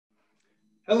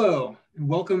Hello, and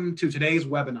welcome to today's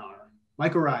webinar,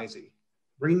 Mycorrhizae,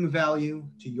 Bringing Value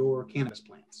to Your Cannabis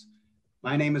Plants.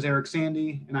 My name is Eric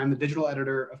Sandy, and I'm the digital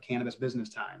editor of Cannabis Business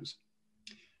Times.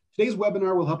 Today's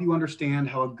webinar will help you understand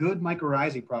how a good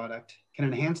mycorrhizae product can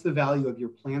enhance the value of your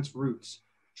plant's roots,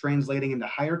 translating into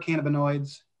higher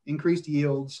cannabinoids, increased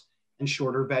yields, and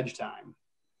shorter veg time.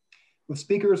 With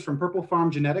speakers from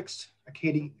Purplefarm Genetics, a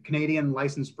Canadian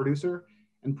licensed producer,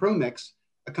 and ProMix,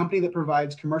 a company that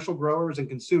provides commercial growers and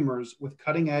consumers with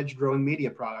cutting-edge growing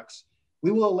media products, we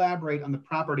will elaborate on the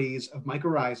properties of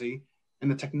mycorrhizae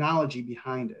and the technology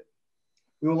behind it.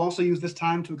 We will also use this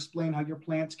time to explain how your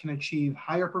plants can achieve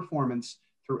higher performance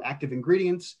through active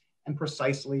ingredients and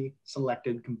precisely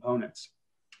selected components.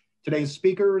 Today's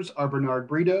speakers are Bernard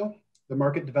Brideau, the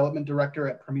Market Development Director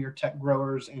at Premier Tech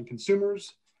Growers and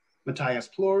Consumers, Mathias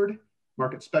Plourde,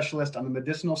 Market Specialist on the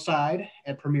medicinal side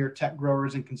at Premier Tech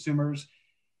Growers and Consumers,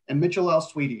 and Mitchell L.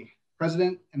 Sweetie,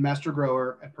 President and Master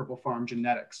Grower at Purplefarm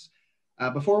Genetics.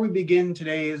 Before we begin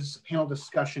today's panel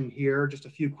discussion here, just a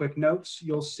few quick notes.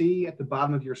 You'll see at the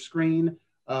bottom of your screen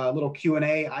a little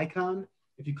Q&A icon.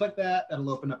 If you click that, that'll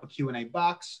open up a Q&A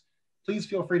box. Please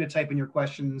feel free to type in your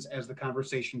questions as the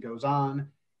conversation goes on.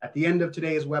 At the end of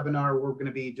today's webinar, we're going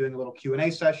to be doing a little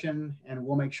Q&A session, and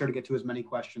we'll make sure to get to as many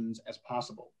questions as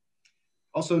possible.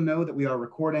 Also know that we are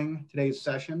recording today's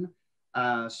session.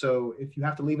 So if you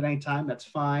have to leave at any time, that's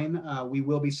fine. We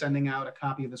will be sending out a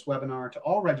copy of this webinar to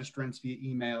all registrants via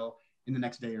email in the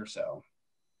next day or so.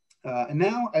 And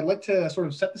now I'd like to sort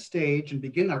of set the stage and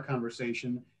begin our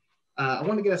conversation. I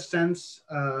want to get a sense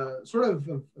sort of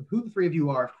who the three of you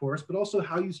are, of course, but also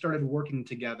how you started working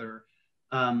together.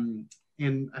 And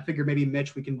I figure maybe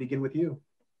Mitch, we can begin with you.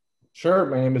 Sure.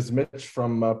 My name is Mitch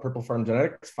from Purplefarm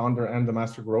Genetics, founder and the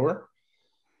master grower.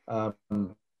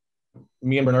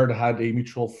 Me and Bernard had a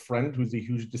mutual friend who's a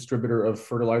huge distributor of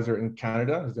fertilizer in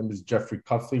Canada. His name is Jeffrey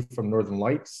Cuffley from Northern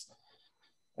Lights.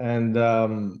 And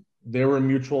they were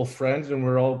mutual friends, and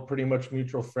we're all pretty much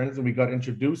mutual friends. And we got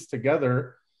introduced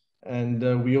together,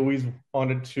 and we always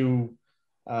wanted to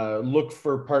look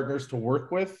for partners to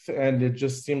work with. And it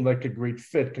just seemed like a great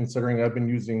fit, considering I've been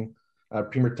using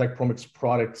Premier Tech ProMix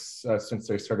products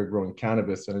since I started growing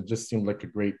cannabis. And it just seemed like a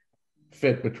great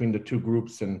fit between the two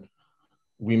groups. And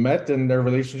we met and their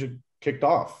relationship kicked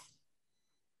off.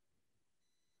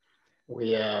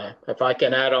 If I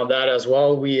can add on that as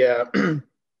well, when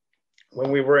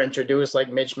we were introduced,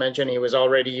 like Mitch mentioned, he was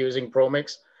already using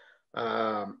ProMix.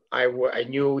 I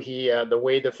knew the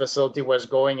way the facility was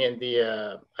going at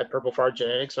Purplefarm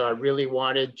Genetics, so I really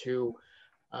wanted to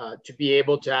be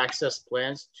able to access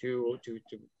plants to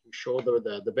show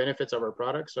the benefits of our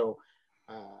product. So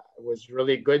it was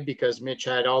really good because Mitch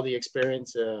had all the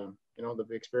experience,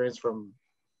 the experience from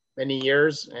many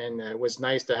years, and it was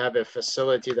nice to have a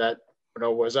facility that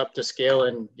was up to scale,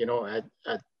 and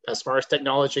as far as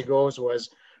technology goes, was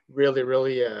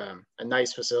really a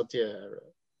nice facility, a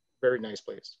very nice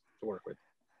place to work with.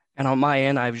 And on my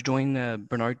end, I've joined the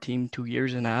Bernard team 2.5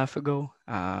 years ago.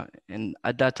 And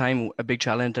at that time, a big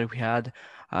challenge that we had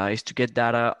is to get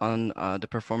data on the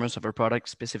performance of our product,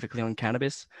 specifically on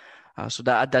cannabis. So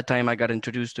that at that time, I got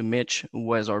introduced to Mitch, who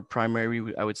was our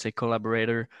primary, I would say,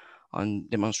 collaborator on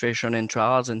demonstration and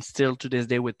trials. And still to this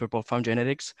day with Purplefarm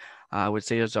Genetics, I would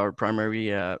say is our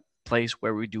primary place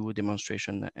where we do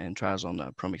demonstration and trials on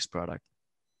the ProMix product.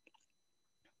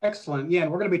 Excellent. Yeah,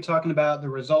 and we're going to be talking about the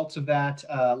results of that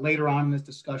later on in this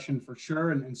discussion for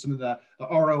sure, and some of the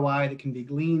ROI that can be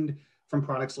gleaned from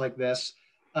products like this.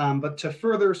 But to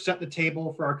further set the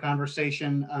table for our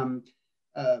conversation,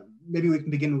 maybe we can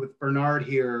begin with Bernard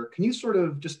here. Can you sort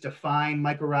of just define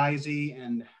mycorrhizae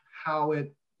and how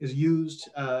it is used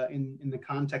in the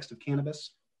context of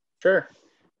cannabis? Sure.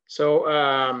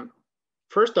 So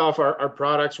first off, our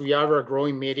products, we have our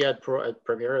growing media at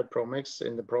Premier at ProMix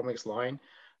in the ProMix line.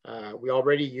 We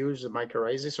already use the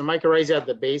mycorrhizae. So mycorrhizae at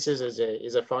the basis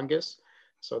is a fungus.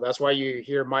 So that's why you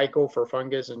hear myco for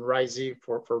fungus and rhizae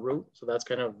for root. So that's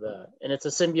kind of and it's a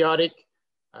symbiotic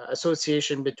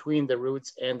association between the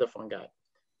roots and the fungi.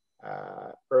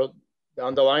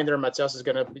 Down the line there, Mathias is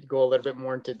going to go a little bit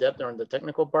more into depth on the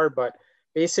technical part, but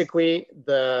basically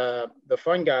the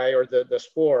fungi or the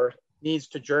spore needs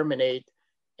to germinate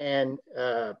and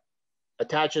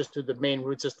attaches to the main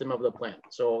root system of the plant.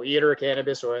 So either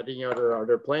cannabis or any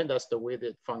other plant, that's the way that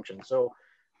it functions. So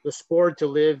the spore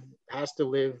has to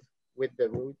live with the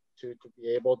root to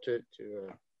be able to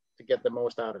get the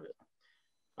most out of it.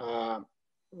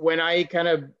 When I kind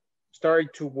of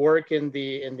started to work in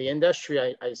the industry,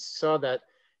 I saw that,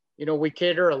 we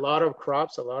cater a lot of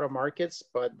crops, a lot of markets,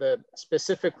 but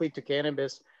specifically to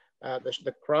cannabis,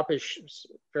 the crop is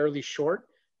fairly short.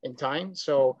 in time.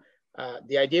 So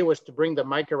the idea was to bring the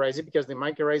mycorrhizae, because the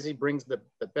mycorrhizae brings the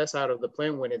best out of the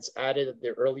plant when it's added at the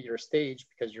earlier stage,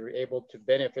 because you're able to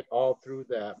benefit all through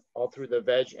the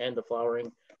veg and the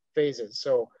flowering phases.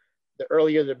 So the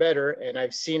earlier the better. And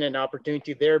I've seen an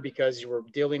opportunity there because you were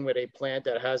dealing with a plant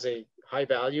that has a high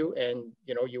value, and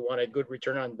you want a good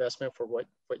return on investment for what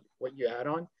you add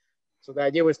on. So the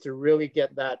idea was to really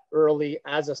get that early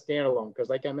as a standalone, because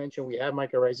like I mentioned, we have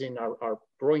mycorrhizae in our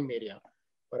growing media,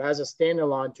 but as a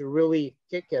standalone to really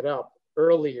kick it up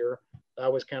earlier,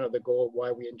 that was kind of the goal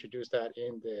why we introduced that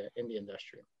in the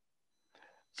industry.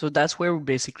 So that's where we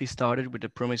basically started with the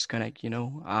Promise Connect,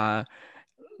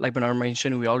 like Bernard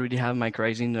mentioned, we already have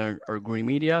mycorrhizae in our green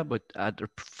media, but at a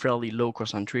fairly low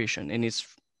concentration. And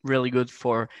it's really good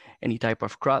for any type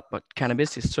of crop, but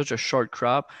cannabis is such a short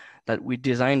crop that we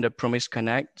designed the Promise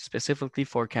Connect specifically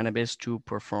for cannabis to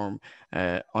perform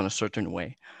on a certain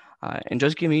way. And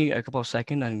just give me a couple of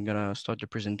seconds. I'm gonna start the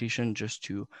presentation just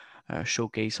to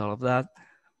showcase all of that.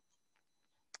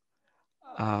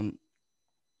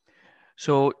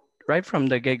 So right from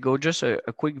the get-go, just a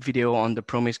quick video on the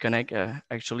Promise Connect,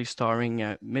 actually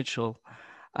starring Mitchell.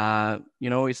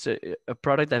 It's a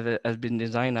product that has been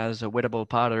designed as a wettable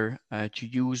powder to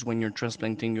use when you're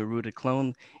transplanting your rooted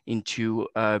clone into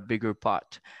a bigger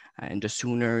pot. And the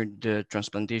sooner the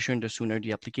transplantation, the sooner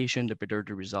the application, the better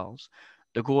the results.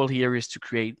 The goal here is to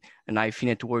create an IV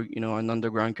network, an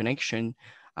underground connection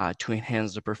to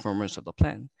enhance the performance of the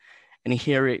plant. And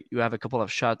here you have a couple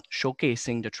of shots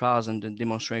showcasing the trials and the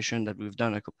demonstration that we've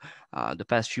done the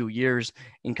past few years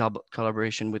in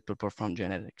collaboration with Purplefarm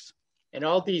Genetics. And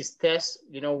all these tests,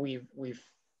 we've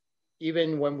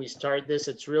even when we start this,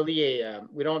 it's really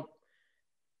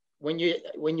when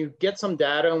you get some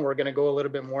data, and we're going to go a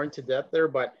little bit more into depth there,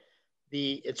 but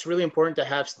it's really important to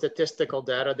have statistical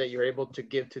data that you're able to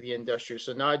give to the industry.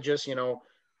 So not just,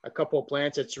 a couple of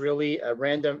plants, it's really a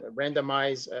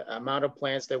randomized amount of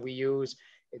plants that we use.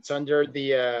 It's under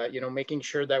the, making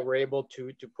sure that we're able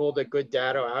to pull the good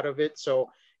data out of it. So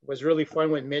it was really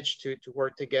fun with Mitch to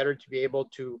work together to be able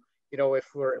to, if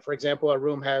for example, a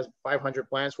room has 500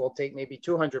 plants, we'll take maybe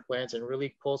 200 plants and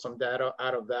really pull some data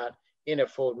out of that in a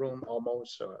full room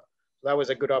almost. So that was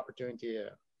a good opportunity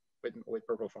with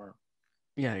Purplefarm.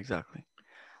 Yeah, exactly.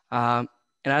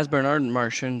 And as Bernard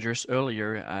mentioned just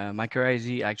earlier,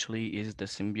 mycorrhizae actually is the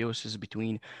symbiosis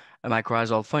between a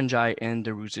mycorrhizal fungi and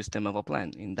the root system of a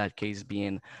plant, in that case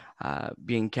being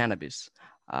cannabis.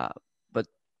 But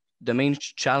the main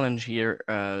challenge here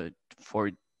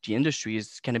for the industry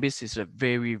is cannabis is a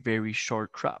very, very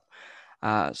short crop.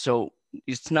 So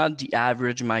it's not the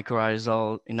average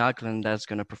mycorrhizal inoculant that's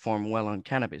going to perform well on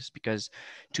cannabis, because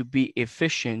to be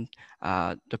efficient,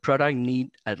 the product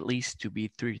need at least to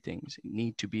be three things. It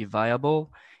need to be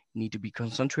viable, it need to be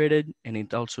concentrated, and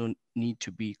it also need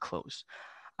to be close.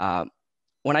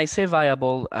 When I say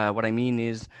viable, what I mean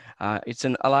is it's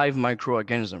an alive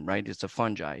microorganism, right? It's a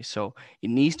fungi. So it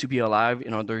needs to be alive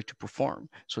in order to perform.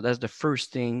 So that's the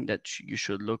first thing that you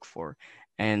should look for.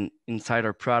 And inside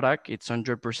our product, it's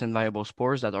 100% viable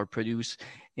spores that are produced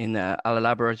in a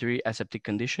laboratory aseptic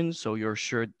conditions. So you're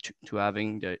sure to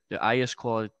having the highest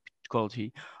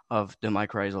quality of the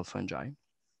mycorrhizal fungi.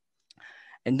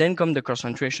 And then come the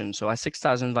concentration. So at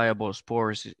 6,000 viable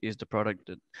spores is the product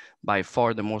that by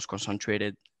far the most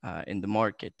concentrated in the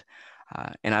market.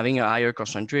 And having a higher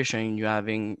concentration, you're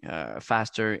having a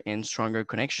faster and stronger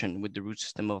connection with the root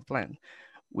system of a plant,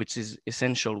 which is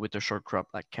essential with a short crop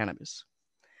like cannabis.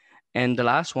 And the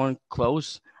last one,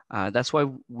 close. That's why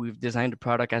we've designed the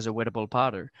product as a wettable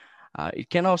powder. It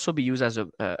can also be used as a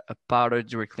powder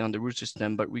directly on the root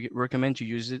system, but we recommend to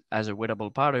use it as a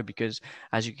wettable powder because,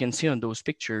 as you can see on those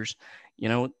pictures,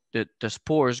 the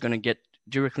spore is going to get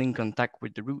directly in contact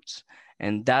with the roots.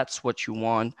 And that's what you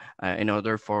want in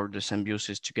order for the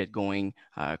symbiosis to get going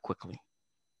quickly.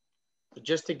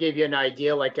 Just to give you an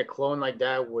idea, like a clone like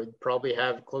that would probably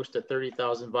have close to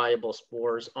 30,000 viable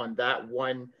spores on that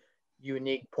one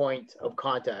unique point of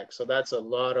contact. So that's a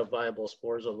lot of viable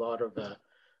spores, a lot of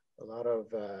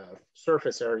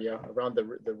surface area around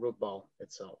the root ball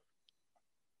itself.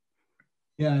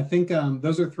 Yeah, I think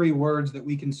those are three words that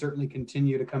we can certainly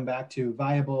continue to come back to: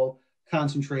 viable,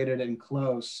 concentrated, and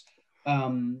close. I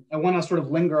want to sort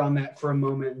of linger on that for a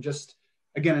moment. And just,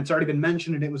 again, it's already been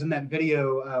mentioned, and it was in that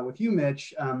video with you,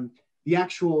 Mitch, the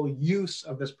actual use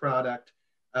of this product.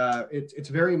 It's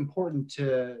very important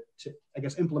to, I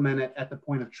guess, implement it at the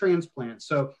point of transplant.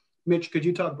 So, Mitch, could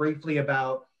you talk briefly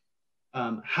about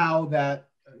how that,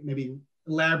 maybe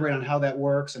elaborate on how that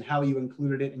works and how you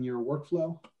included it in your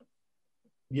workflow?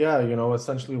 Yeah,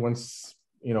 essentially once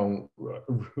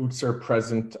roots are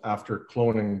present after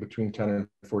cloning between 10 and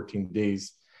 14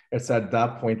 days. It's at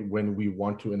that point when we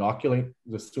want to inoculate.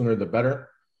 The sooner the better,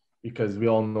 because we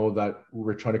all know that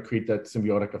we're trying to create that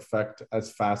symbiotic effect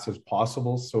as fast as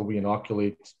possible. So we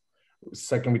inoculate.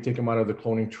 Second, we take them out of the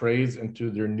cloning trays into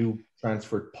their new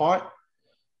transferred pot,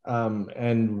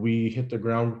 and we hit the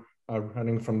ground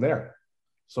running from there.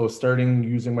 So starting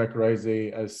using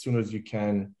Mycorrhizae as soon as you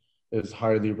can is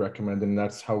highly recommended, and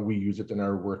that's how we use it in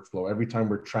our workflow. Every time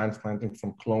we're transplanting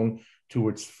from clone to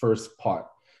its first pot.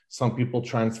 Some people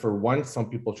transfer once, some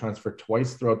people transfer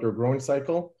twice throughout their growing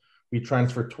cycle. We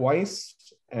transfer twice,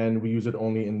 and we use it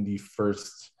only in the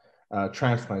first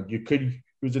transplant. You could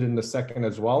use it in the second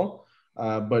as well,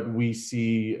 but we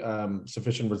see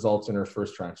sufficient results in our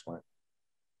first transplant.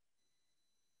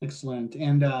 Excellent.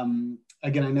 And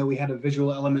again, I know we had a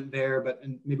visual element there, but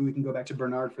and maybe we can go back to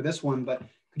Bernard for this one, but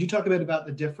could you talk a bit about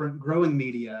the different growing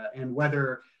media and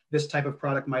whether this type of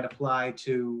product might apply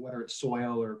to whether it's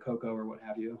soil or cocoa or what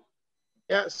have you?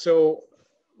 Yeah, so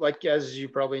like as you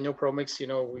probably know, ProMix,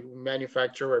 we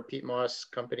manufacture our peat moss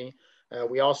company.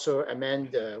 We also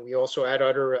we also add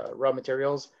other raw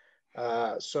materials.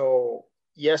 So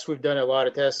yes, we've done a lot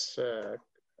of tests,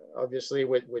 obviously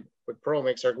with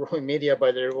ProMix, our growing media,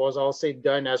 but it was also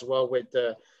done as well with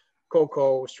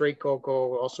cocoa, straight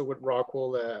cocoa, also with rock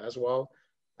wool as well.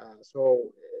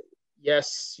 So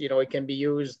yes, it can be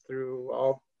used through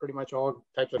pretty much all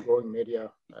types of growing media.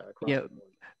 Yeah,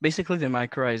 basically the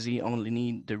mycorrhizae only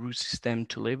need the root system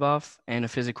to live off and a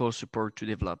physical support to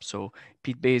develop. So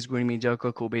peat-based growing media,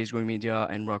 cocoa-based growing media,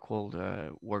 and rock wool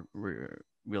work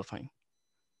real fine.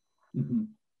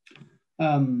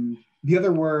 Mm-hmm. The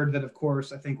other word that, of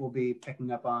course, I think we'll be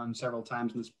picking up on several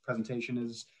times in this presentation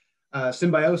is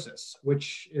symbiosis,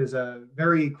 which is a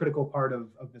very critical part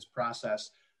of this process.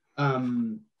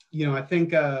 I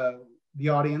think the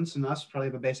audience and us probably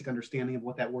have a basic understanding of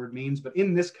what that word means, but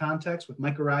in this context with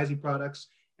mycorrhizae products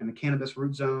and the cannabis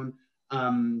root zone,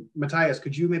 Mathias,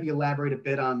 could you maybe elaborate a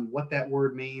bit on what that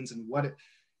word means and what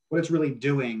it's really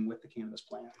doing with the cannabis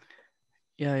plant?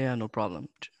 Yeah, no problem.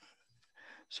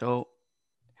 So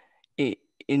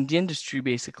in the industry,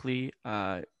 basically,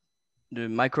 the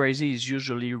mycorrhizae is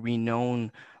usually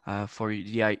renowned for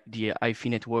the IV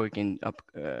network and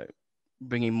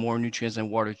bringing more nutrients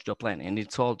and water to the plant, and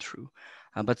it's all true.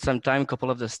 But sometimes a couple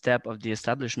of the steps of the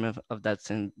establishment of that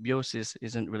symbiosis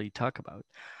isn't really talked about.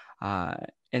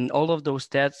 And all of those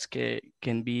steps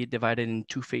can be divided in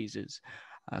two phases.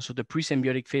 So the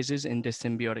pre-symbiotic phases and the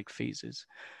symbiotic phases.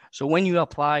 So when you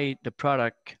apply the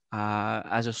product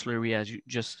as a slurry, as you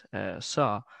just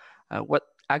saw, what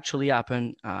actually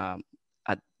happened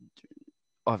at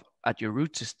your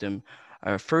root system,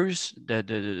 first,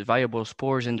 the viable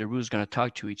spores and the roots going to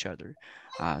talk to each other.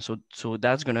 So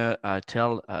that's going to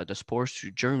tell the spores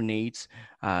to germinate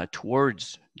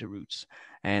towards the roots.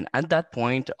 And at that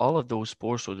point, all of those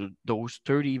spores, so those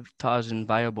 30,000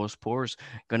 viable spores,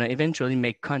 going to eventually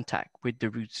make contact with the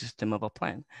root system of a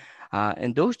plant.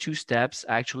 And those two steps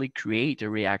actually create a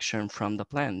reaction from the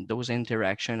plant. Those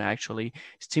interactions actually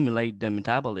stimulate the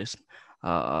metabolism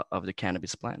of the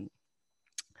cannabis plant.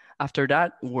 After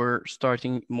that, we're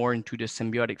starting more into the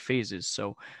symbiotic phases.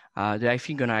 So the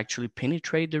IV gonna actually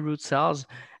penetrate the root cells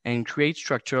and create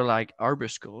structure like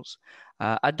arbuscules.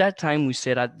 At that time, we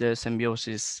say that the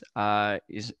symbiosis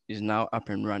is now up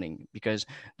and running because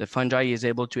the fungi is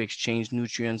able to exchange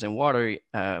nutrients and water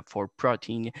for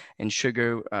protein and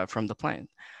sugar from the plant,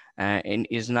 and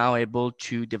is now able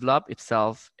to develop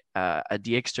itself at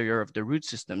the exterior of the root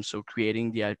system, so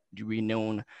creating the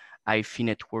renowned IV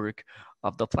network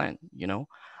of the plant,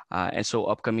 and so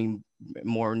upcoming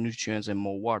more nutrients and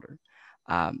more water.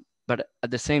 But at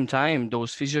the same time,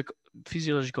 those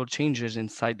physiological changes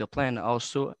inside the plant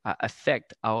also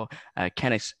affect how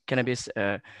cannabis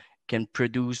can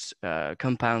produce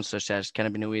compounds such as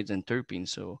cannabinoids and terpenes.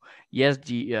 So yes,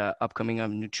 the upcoming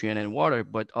of nutrient and water,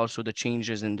 but also the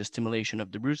changes in the stimulation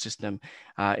of the root system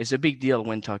is a big deal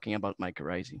when talking about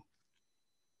mycorrhizae.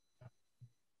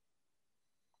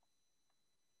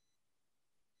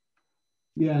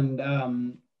 Yeah,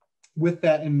 and with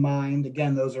that in mind,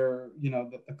 again, those are,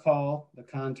 the call, the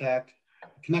contact,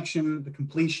 the connection, the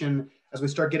completion. As we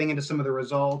start getting into some of the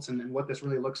results and what this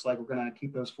really looks like, we're going to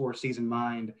keep those 4 C's in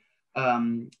mind.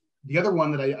 The other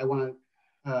one that I want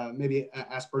to maybe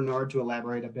ask Bernard to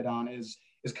elaborate a bit on is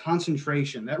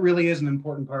concentration. That really is an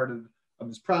important part of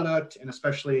this product, and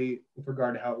especially with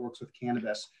regard to how it works with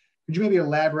cannabis. Could you maybe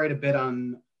elaborate a bit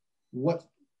on what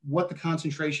the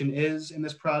concentration is in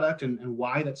this product and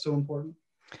why that's so important?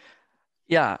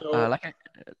 Yeah,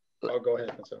 So, go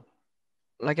ahead.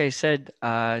 like I said,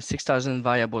 6,000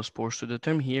 viable spores. So the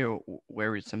term here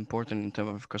where it's important in terms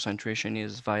of concentration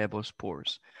is viable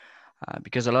spores.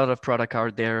 Because a lot of product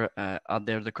out there,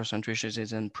 the concentration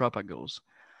is in propagules.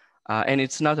 And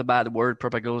it's not a bad word.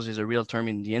 Propagules is a real term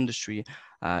in the industry,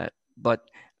 but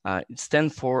it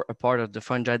stands for a part of the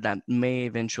fungi that may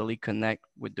eventually connect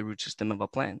with the root system of a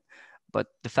plant. But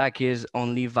the fact is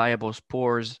only viable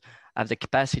spores have the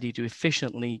capacity to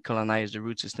efficiently colonize the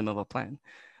root system of a plant.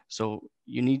 So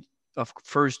you need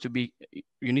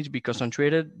to be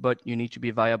concentrated, but you need to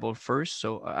be viable first.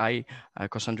 So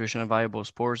concentration of viable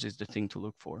spores is the thing to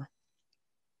look for.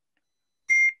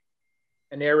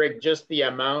 And Eric, just the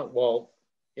amount, well,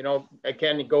 you know,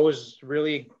 again, it goes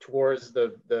really towards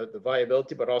the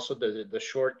viability, but also the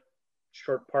short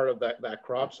part of that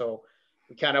crop. So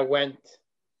we kind of went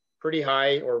pretty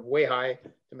high or way high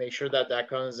to make sure that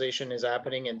colonization is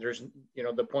happening. And there's, you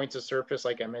know, the points of surface,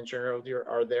 like I mentioned earlier,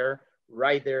 are there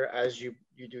right there as you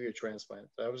do your transplant.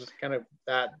 So that was kind of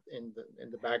that in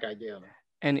the back idea.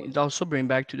 And it also brings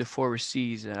back to the 4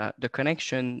 C's. The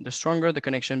connection, the stronger the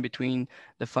connection between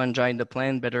the fungi and the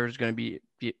plant, better is going to be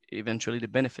eventually the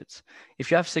benefits.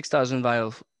 If you have 6,000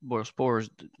 viable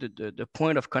spores, the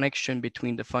point of connection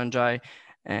between the fungi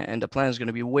and the plant is going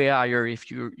to be way higher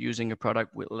if you're using a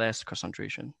product with less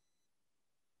concentration.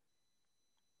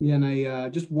 Yeah, and I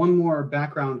just one more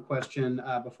background question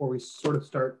before we sort of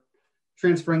start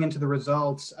transferring into the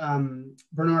results.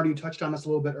 Bernard, you touched on this a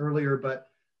little bit earlier, but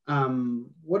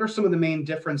what are some of the main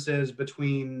differences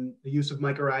between the use of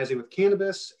mycorrhizae with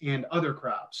cannabis and other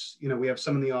crops? You know, we have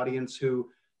some in the audience who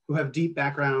have deep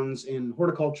backgrounds in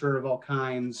horticulture of all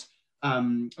kinds.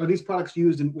 Are these products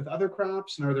used with other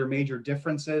crops, and are there major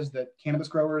differences that cannabis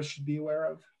growers should be aware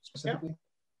of specifically? Yeah.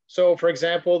 So, for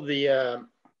example, we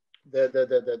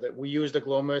use the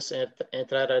Glomus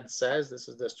anthracis. This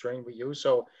is the strain we use.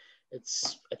 So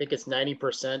I think it's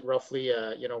 90% roughly,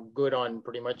 you know, good on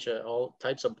pretty much all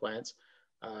types of plants.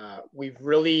 We've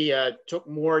really took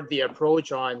more the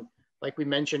approach on, like we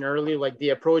mentioned earlier, like the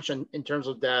approach in terms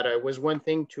of data was one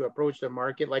thing to approach the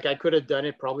market. Like I could have done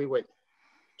it probably with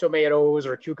tomatoes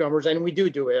or cucumbers, and we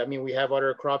do it. I mean, we have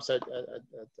other crops at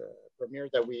Premier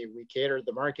that we cater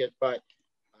the market, but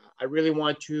I really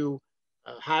want to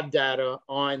have data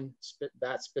on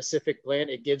that specific plant.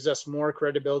 It gives us more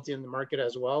credibility in the market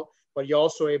as well, but you're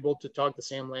also able to talk the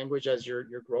same language as your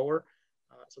grower.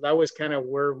 So that was kind of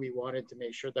where we wanted to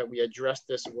make sure that we addressed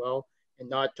this well and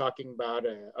not talking about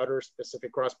other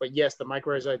specific crops. But yes, the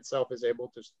mycorrhiza itself is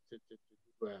able to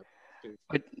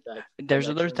but there's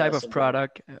other type of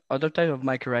product, other type of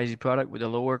mycorrhizae product with a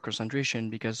lower concentration,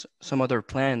 because some other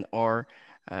plant are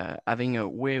having a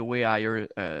way higher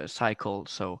cycle.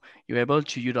 So you're able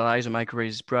to utilize a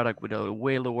mycorrhizae product with a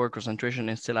way lower concentration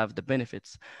and still have the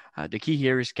benefits. The key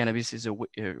here is cannabis is a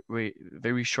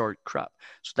very short crop.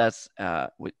 So that's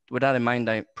with that in mind,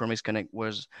 that Promise Connect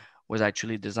was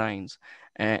actually designed.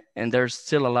 And there's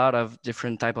still a lot of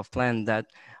different type of plant that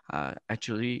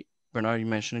actually, Bernard, you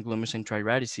mentioned Glomus and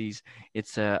Triradishes.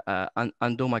 It's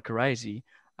Endomycorrhizae,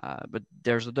 but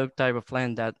there's other type of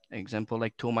plant that, example,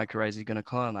 like mycorrhizae is going to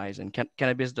colonize, and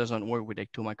cannabis doesn't work with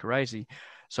mycorrhizae.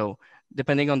 So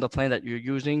depending on the plant that you're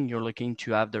using, you're looking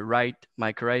to have the right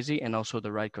mycorrhizae and also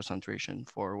the right concentration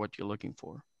for what you're looking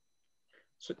for.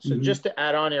 So just to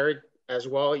add on, Eric, as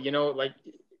well, you know, like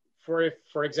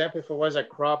for example, if it was a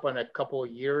crop on a couple of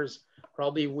years,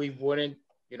 probably we wouldn't,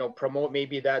 you know, promote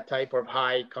maybe that type of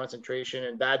high concentration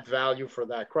and that value for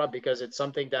that crop, because it's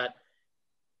something that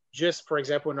just, for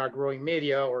example, in our growing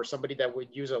media, or somebody that would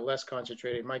use a less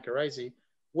concentrated mycorrhizae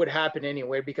would happen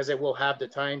anyway, because it will have the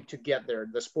time to get there.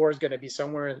 The spore is going to be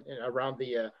somewhere around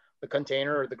the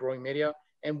container or the growing media,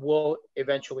 and will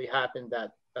eventually happen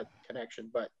that connection.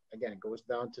 But again, it goes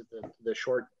down to the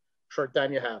short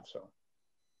time you have. So.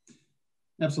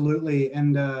 Absolutely.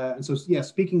 And so, yeah,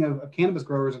 speaking of cannabis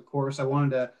growers, of course, I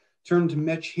wanted to turn to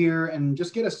Mitch here and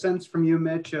just get a sense from you,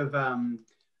 Mitch, of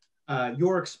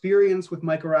your experience with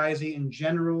mycorrhizae in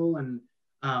general, and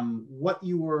what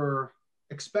you were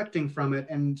expecting from it,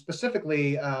 and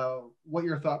specifically what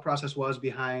your thought process was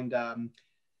behind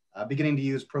beginning to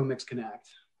use ProMix Connect.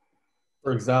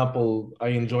 For example, I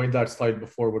enjoyed that slide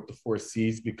before with the 4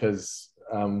 C's, because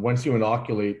once you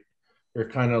inoculate, you're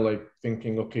kind of like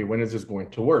thinking, okay, when is this going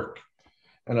to work?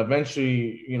 And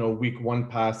eventually, you know, week 1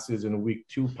 passes and week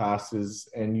 2 passes,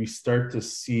 and you start to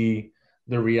see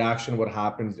the reaction, what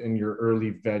happens in your early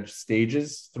veg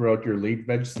stages throughout your late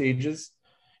veg stages.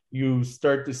 You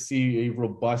start to see a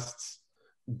robust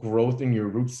growth in your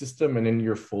root system and in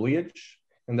your foliage.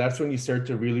 And that's when you start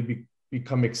to really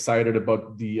become excited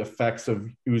about the effects of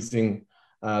using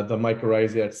the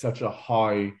mycorrhizae at such a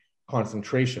high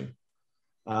concentration.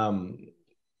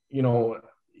 You know,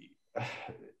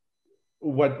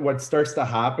 what starts to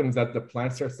happen is that the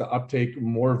plant starts to uptake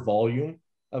more volume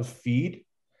of feed.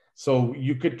 So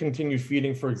you could continue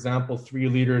feeding, for example, 3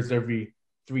 liters every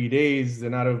 3 days,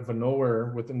 and out of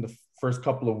nowhere, within the first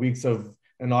couple of weeks of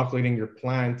inoculating your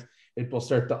plant, it will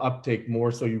start to uptake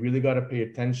more. So you really got to pay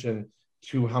attention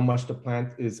to how much the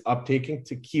plant is uptaking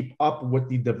to keep up with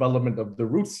the development of the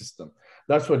root system.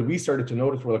 That's what we started to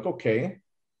notice. We're like, okay,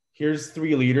 here's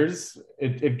 3 liters.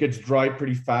 It gets dry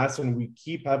pretty fast, and we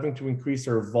keep having to increase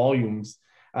our volumes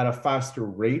at a faster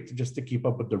rate just to keep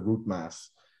up with the root mass.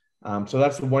 So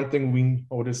that's one thing we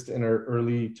noticed in our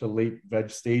early to late veg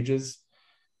stages.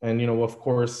 And, you know, of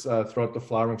course, throughout the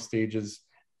flowering stages,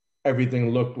 everything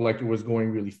looked like it was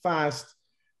going really fast.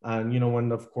 And, you know,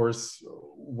 and of course,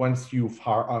 once you've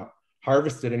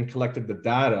harvested and collected the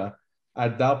data,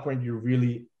 at that point, you're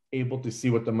really able to see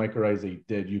what the mycorrhizae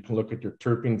did. You can look at your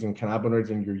terpenes and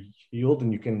cannabinoids and your yield,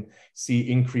 and you can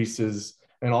see increases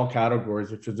in all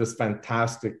categories, which is just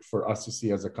fantastic for us to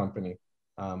see as a company.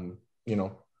 You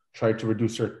know, try to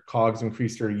reduce our COGS,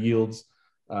 increase our yields.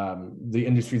 The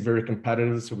industry is very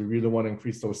competitive, so we really want to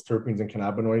increase those terpenes and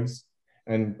cannabinoids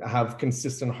and have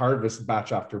consistent harvest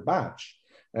batch after batch.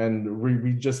 And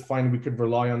we just find we could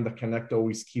rely on the Connect to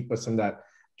always keep us in that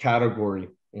category,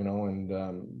 you know, and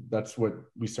that's what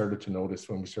we started to notice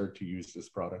when we started to use this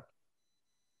product.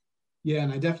 Yeah,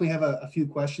 and I definitely have a few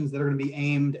questions that are going to be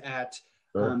aimed at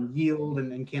yield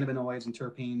and cannabinoids and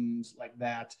terpenes like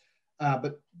that.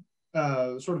 But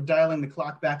sort of dialing the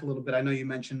clock back a little bit, I know you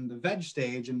mentioned the veg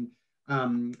stage and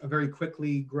a very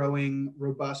quickly growing,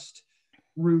 robust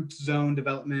root zone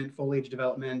development, foliage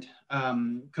development.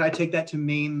 Could I take that to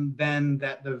mean then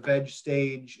that the veg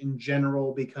stage in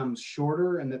general becomes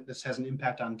shorter and that this has an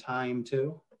impact on time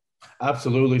too?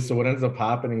 Absolutely. So what ends up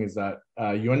happening is that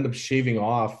you end up shaving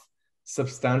off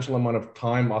substantial amount of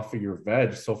time off of your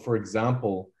veg. So for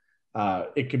example,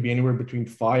 it could be anywhere between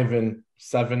 5 and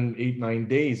 7, 8, 9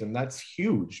 days. And that's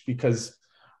huge because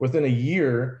within a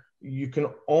year, you can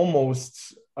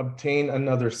almost obtain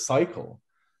another cycle.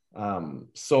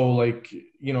 So like,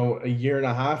 you know, a year and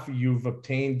a half, you've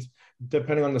obtained,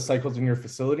 depending on the cycles in your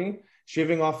facility,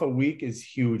 shaving off a week is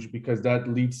huge because that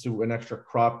leads to an extra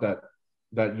crop that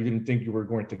you didn't think you were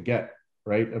going to get,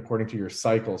 right? According to your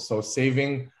cycle. So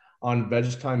saving on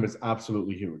veg time is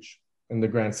absolutely huge in the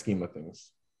grand scheme of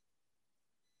things.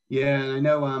 Yeah, and I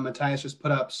know Mathias just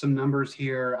put up some numbers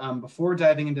here. Before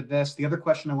diving into this, the other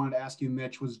question I wanted to ask you,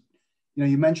 Mitch, was, you know,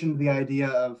 you mentioned the idea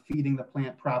of feeding the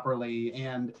plant properly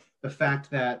and the fact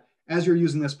that as you're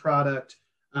using this product,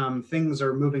 things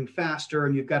are moving faster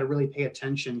and you've got to really pay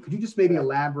attention. Could you just maybe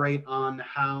elaborate on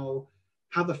how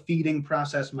the feeding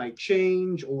process might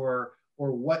change or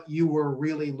what you were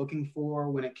really looking for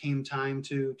when it came time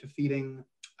to feeding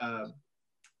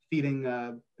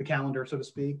the calendar, so to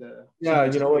speak? Yeah,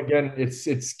 you know, again,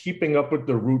 it's keeping up with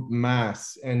the root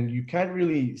mass, and you can't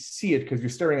really see it because you're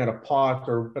staring at a pot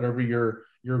or whatever your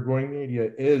growing media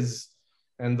is,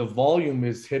 and the volume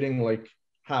is hitting like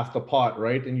half the pot,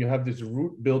 right? And you have this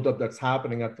root buildup that's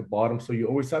happening at the bottom. So you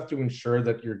always have to ensure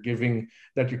that you're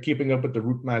keeping up with the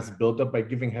root mass buildup by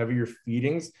giving heavier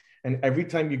feedings. And every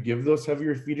time you give those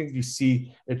heavier feedings, you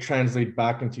see it translate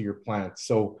back into your plant.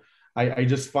 So I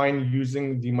just find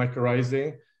using the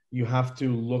mycorrhizae, you have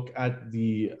to look at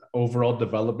the overall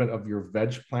development of your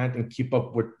veg plant and keep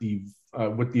up with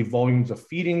the volumes of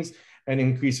feedings and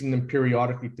increasing them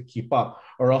periodically to keep up,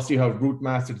 or else you have root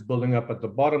mass that's building up at the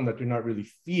bottom that you're not really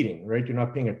feeding, right? You're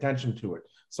not paying attention to it.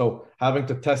 So having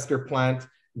to test your plant,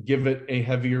 give it a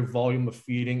heavier volume of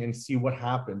feeding and see what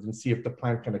happens and see if the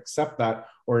plant can accept that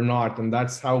or not. And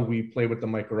that's how we play with the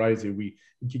mycorrhizae. We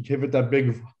give it that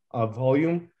big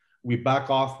volume, we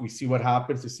back off, we see what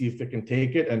happens to see if it can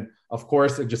take it. And of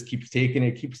course, it just keeps taking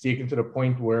to the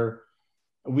point where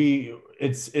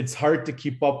it's hard to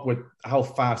keep up with how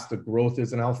fast the growth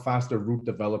is and how fast the root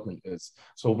development is.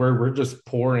 So we're just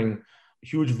pouring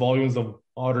huge volumes of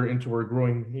water into our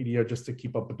growing media just to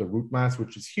keep up with the root mass,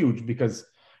 which is huge because,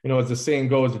 you know, as the saying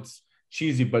goes, it's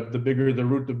cheesy, but the bigger the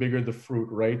root, the bigger the fruit,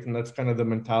 right? And that's kind of the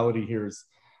mentality here is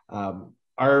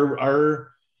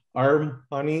our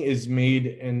honey is made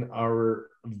in our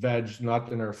veg,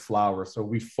 not in our flower. So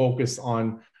we focus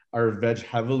on our veg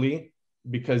heavily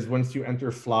because once you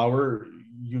enter flower,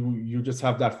 you just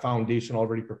have that foundation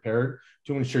already prepared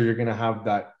to ensure you're going to have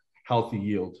that healthy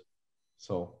yield.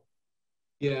 So.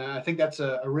 Yeah, I think that's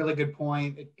a really good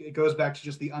point. It goes back to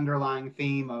just the underlying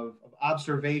theme of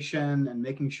observation and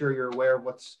making sure you're aware of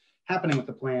what's happening with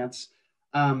the plants.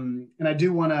 And I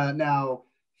do want to now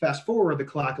fast forward the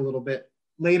clock a little bit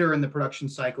later in the production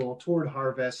cycle toward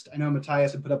harvest. I know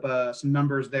Mathias had put up some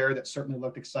numbers there that certainly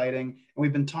looked exciting. And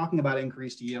we've been talking about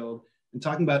increased yield and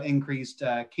talking about increased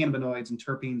cannabinoids and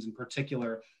terpenes in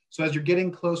particular. So as you're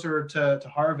getting closer to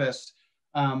harvest,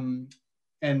 and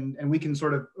we can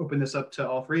sort of open this up to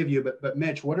all three of you, but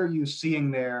Mitch, what are you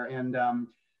seeing there? And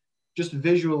just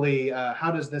visually,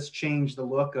 how does this change the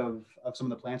look of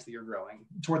some of the plants that you're growing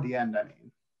toward the end, I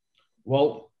mean?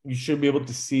 Well, you should be able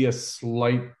to see a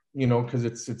slight, because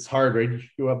it's hard, right?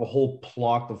 You have a whole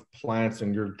plot of plants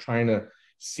and you're trying to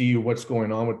see what's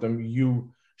going on with them.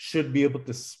 You should be able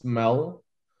to smell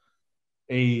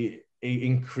a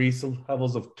increase of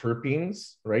levels of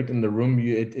terpenes, right? In the room,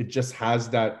 it just has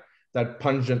that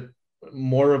pungent,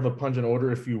 more of a pungent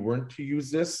odor. If you weren't to use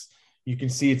this, you can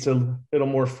see it's a little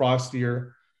more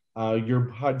frostier. Your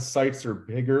bud sites are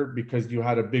bigger because you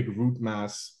had a big root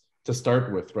mass to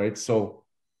start with, right? So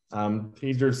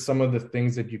these are some of the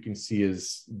things that you can see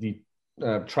is the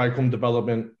trichome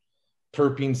development,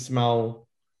 terpene smell,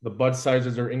 the bud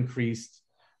sizes are increased.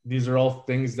 These are all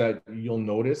things that you'll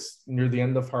notice near the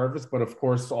end of harvest. But of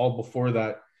course, all before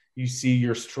that, you see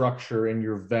your structure and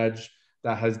your veg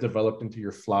that has developed into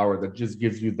your flower that just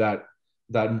gives you that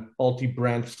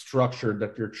multi-branch structure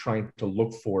that you're trying to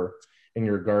look for in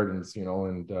your gardens,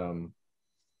 and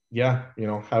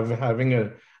having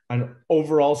an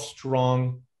overall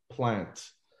strong plant.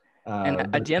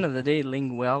 And at the end of the day,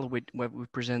 link well with what we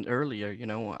presented earlier,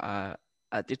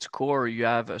 at its core, you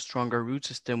have a stronger root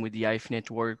system with the hyphae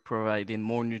network providing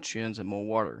more nutrients and more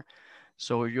water.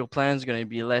 So your plant is going to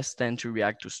be less tend to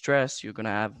react to stress. You're going to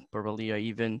have probably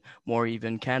a more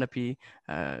even canopy,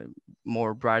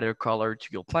 more brighter color to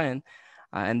your plant.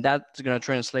 And that's going to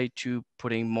translate to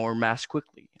putting more mass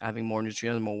quickly. Having more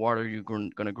nutrients, more water, you're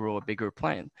going to grow a bigger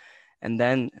plant. And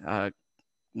then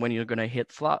when you're going to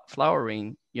hit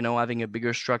flowering, having a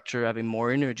bigger structure, having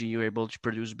more energy, you're able to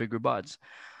produce bigger buds.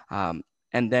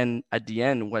 And then at the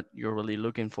end, what you're really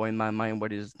looking for, in my mind,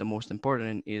 what is the most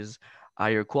important is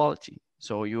higher quality.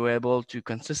 So you're able to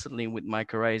consistently with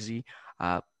mycorrhizae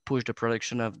push the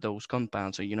production of those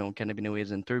compounds, so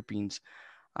cannabinoids and terpenes.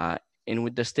 And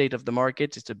with the state of the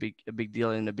market, it's a big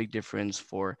deal and a big difference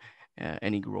for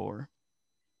any grower.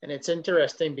 And it's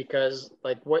interesting because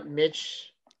like what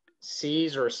Mitch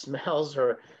sees or smells,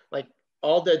 or like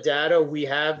all the data we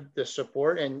have, the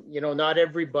support, and not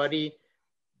everybody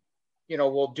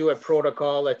will do a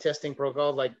protocol, a testing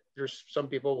protocol. Like there's some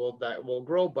people that will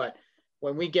grow, but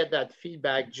when we get that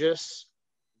feedback, just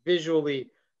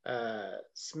visually,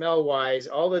 smell wise,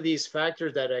 all of these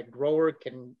factors that a grower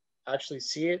can actually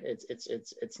see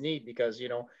it's neat because,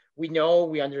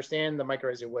 we understand the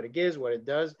mycorrhizae, what it is, what it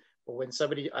does. But when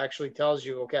somebody actually tells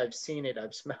you, okay, I've seen it,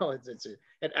 I've smelled it,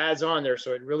 it adds on there.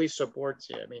 So it really supports,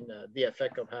 the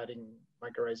effect of having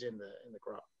mycorrhizae in the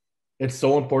crop. It's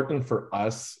so important for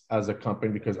us as a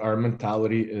company because our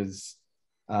mentality is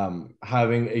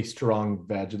having a strong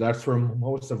veg. That's where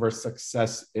most of our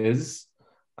success is.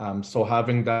 So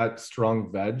having that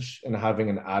strong veg and having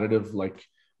an additive like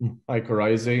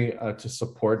mycorrhizae to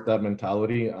support that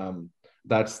mentality,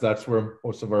 that's where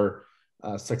most of our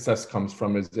success comes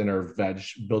from, is in our veg,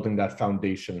 building that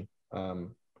foundation,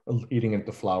 leading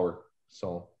into flower.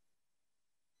 So,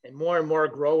 and more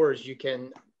growers,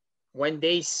 when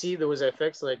they see those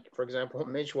effects, like for example,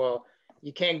 Mitch, well,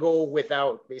 you can't go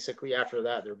without basically after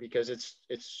that there, because it's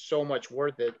so much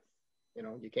worth it.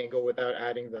 You can't go without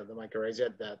adding the mycorrhizae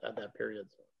at that period.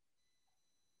 So.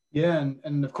 Yeah,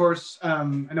 and of course, I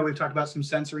know we've talked about some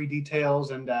sensory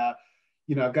details, and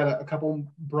I've got a couple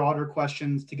broader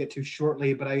questions to get to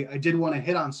shortly, but I did want to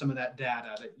hit on some of that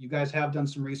data that you guys have done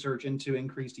some research into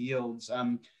increased yields.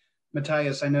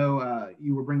 Mathias, I know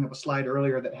you were bringing up a slide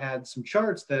earlier that had some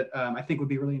charts that I think would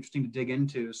be really interesting to dig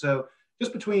into. So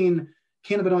just between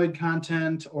cannabinoid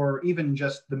content or even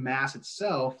just the mass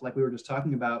itself, like we were just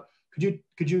talking about,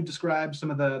 could you describe some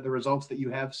of the results that you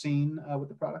have seen with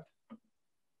the product?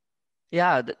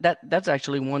 Yeah, that's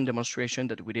actually one demonstration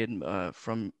that we did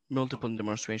from multiple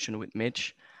demonstration with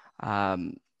Mitch.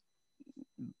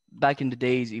 Back in the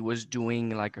days, he was doing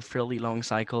like a fairly long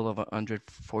cycle of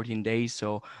 114 days.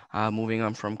 So moving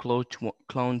on from clone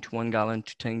to 1 gallon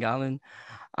to 10 gallon.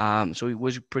 So he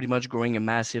was pretty much growing a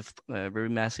very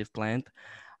massive plant.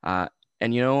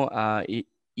 He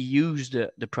used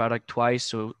the product twice.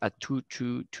 So at two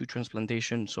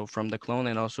transplantation. So from the clone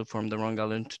and also from the 1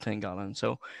 gallon to 10 gallon.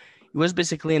 So he was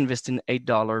basically investing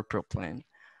 $8 per plant.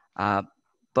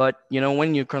 But,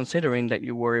 when you're considering that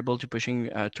you were able to pushing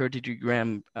 33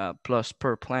 gram plus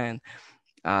per plant,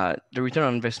 the return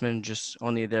on investment just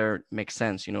only there makes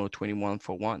sense, 21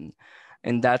 for 1.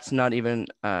 And that's not even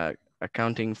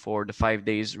accounting for the 5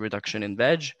 days reduction in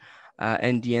veg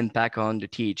and the impact on the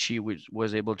THC, which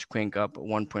was able to crank up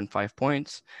 1.5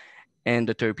 points, and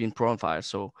the terpene profile.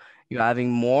 So you're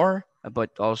having more,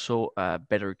 but also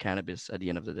better cannabis at the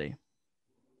end of the day.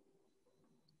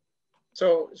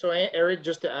 So Eric,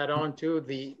 just to add on to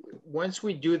once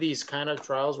we do these kind of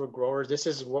trials with growers, this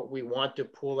is what we want to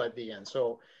pull at the end.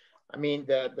 So, I mean,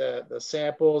 the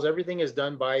samples, everything is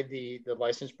done by the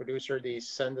licensed producer. They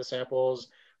send the samples.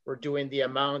 We're doing the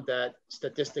amount that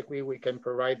statistically we can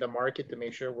provide the market to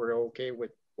make sure we're okay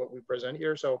with what we present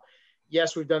here. So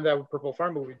yes, we've done that with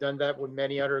Purplefarm, but we've done that with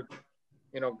many other,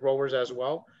 growers as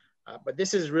well. But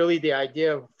this is really the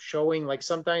idea of showing, like,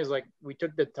 sometimes, like, we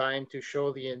took the time to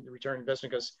show the return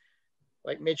investment, because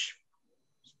like Mitch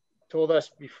told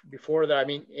us before that, I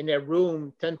mean, in a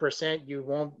room, 10%, you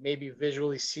won't maybe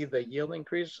visually see the yield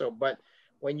increase. So, but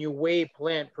when you weigh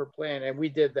plant per plant, and we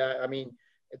did that, I mean,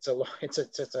 it's a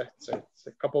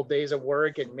couple of days of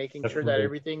work and making sure that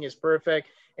everything is perfect.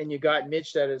 And you got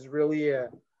Mitch that is really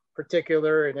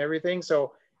particular and everything.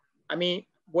 So, I mean,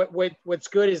 what's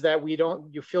good is that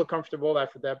you feel comfortable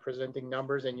after that presenting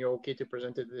numbers, and you're okay to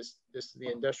present this to the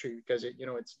industry, because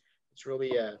it's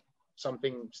really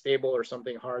something stable or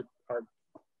something hard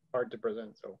to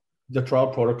present. So the trial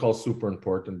protocol is super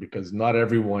important, because not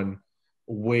everyone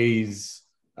weighs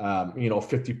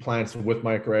 50 plants with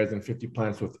mycorrhizae and 50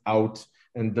 plants without,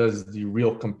 and does the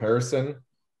real comparison.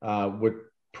 With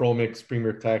ProMix,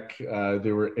 Premier Tech,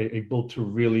 they were able to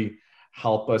really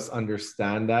help us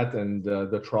understand that, and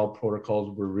the trial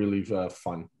protocols were really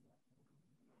fun.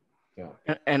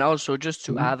 Yeah. And also, just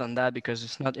to add on that, because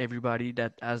it's not everybody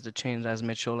that has the chance, as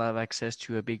Mitchell, have access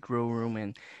to a big grow room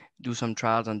and do some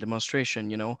trials and demonstration,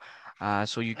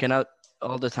 so you cannot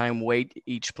all the time weight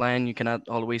each plant. You cannot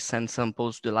always send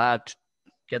samples to the lab to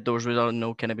get those results,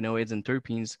 no cannabinoids and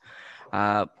terpenes.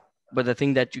 But the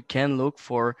thing that you can look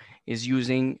for is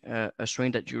using a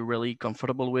strain that you're really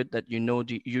comfortable with, that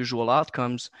the usual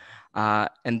outcomes,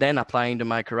 and then applying the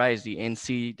mycorrhizae and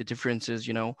see the differences.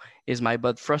 Is my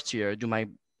bud frostier? Do my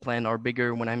plant are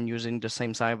bigger when I'm using the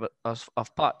same size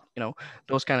of pot?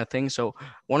 Those kind of things. So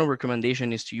one of the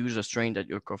recommendation is to use a strain that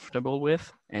you're comfortable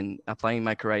with and applying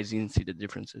mycorrhizae and see the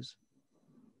differences.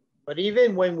 But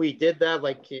even when we did that,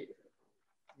 like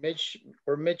Mitch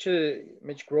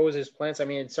grows his plants, I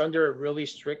mean, it's under a really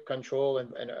strict control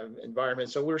and environment.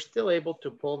 So we're still able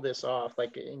to pull this off,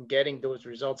 like in getting those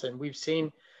results. And we've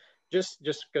seen, just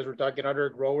because we're talking other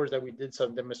growers, that we did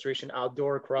some demonstration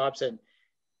outdoor crops, and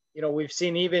we've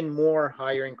seen even more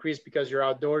higher increase, because you're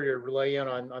outdoor, you're relying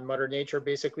on Mother Nature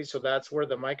basically. So that's where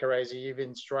the mycorrhizae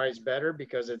even strives better,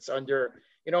 because it's under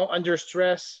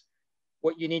stress.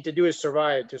 What you need to do is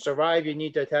survive. To survive, you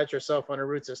need to attach yourself on a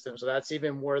root system. So that's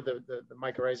even where the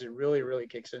mycorrhizae really, really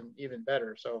kicks in even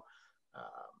better. So,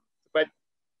 but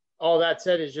all that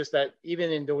said is just that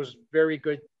even in those very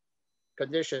good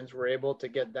conditions, we're able to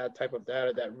get that type of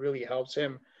data that really helps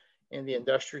him in the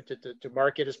industry to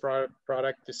market his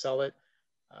product, to sell it.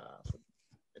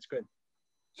 It's good.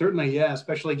 Certainly, yeah,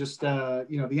 especially just, the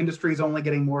industry is only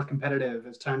getting more competitive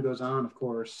as time goes on, of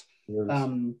course. Yes.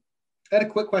 I had a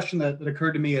quick question that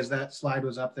occurred to me as that slide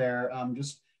was up there,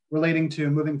 just relating to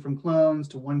moving from clones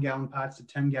to 1 gallon pots to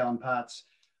 10-gallon pots.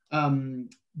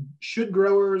 Should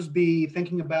growers be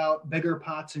thinking about bigger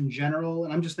pots in general?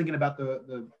 And I'm just thinking about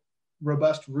the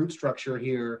robust root structure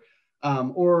here.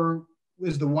 Or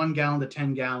is the 1 gallon to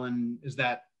 10 gallon, is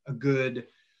that a good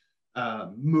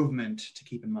movement to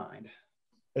keep in mind?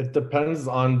 It depends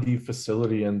on the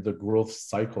facility and the growth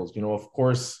cycles. Of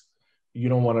course, you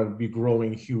don't want to be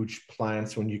growing huge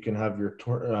plants when you can have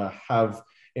have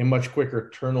a much quicker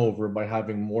turnover by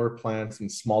having more plants in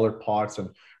smaller pots and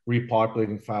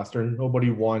repopulating faster. Nobody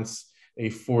wants a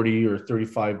 40 or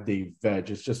 35 day veg.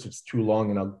 It's too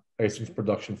long in a license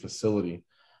production facility.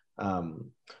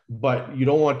 But you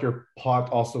don't want your pot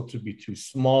also to be too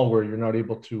small where you're not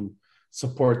able to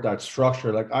support that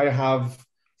structure. Like, I have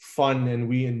fun and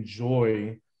we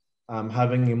enjoy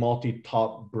having a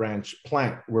multi-top branch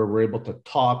plant where we're able to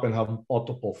top and have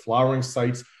multiple flowering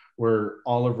sites where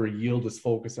all of our yield is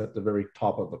focused at the very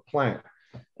top of the plant.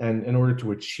 And in order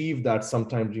to achieve that,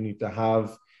 sometimes you need to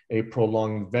have a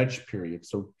prolonged veg period.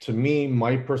 So to me,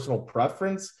 my personal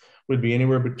preference would be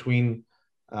anywhere between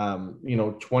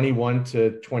 21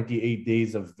 to 28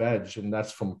 days of veg, and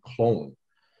that's from clone.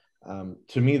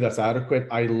 To me, that's adequate.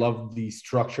 I love the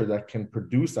structure that can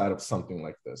produce out of something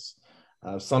like this.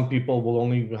 Some people will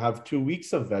only have 2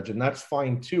 weeks of veg, and that's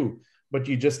fine too, but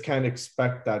you just can't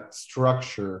expect that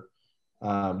structure,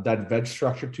 that veg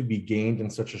structure, to be gained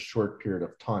in such a short period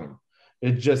of time.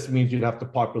 It just means you'd have to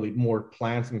populate more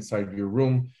plants inside your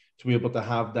room to be able to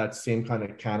have that same kind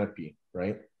of canopy,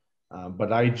 right? But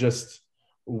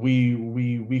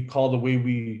we call the way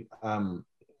we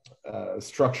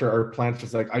structure our plants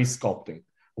just like ice sculpting,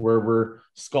 where we're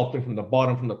sculpting from the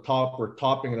bottom, from the top, we're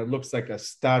topping, and it looks like a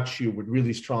statue with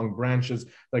really strong branches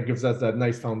that gives us that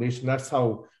nice foundation. That's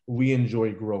how we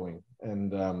enjoy growing,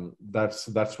 and that's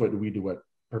what we do at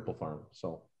Purplefarm.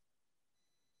 So.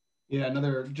 Yeah,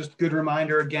 another just good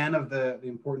reminder again of the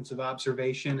importance of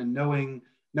observation and knowing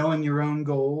your own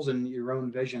goals and your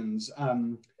own visions.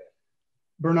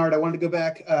 Bernard, I wanted to go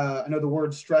back. I know the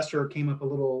word stressor came up a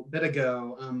little bit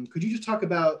ago. Could you just talk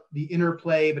about the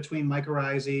interplay between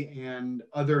mycorrhizae and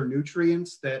other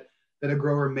nutrients that a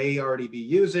grower may already be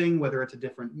using, whether it's a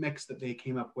different mix that they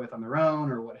came up with on their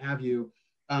own or what have you?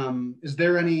 Is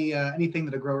there anything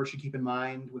that a grower should keep in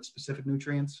mind with specific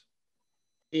nutrients?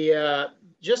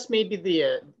 Just maybe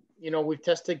we've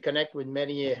tested Connect with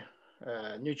many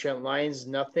nutrient lines,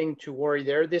 nothing to worry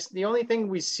there. The only thing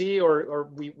we see or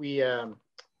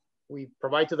we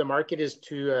provide to the market is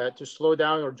to slow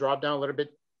down or drop down a little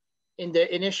bit in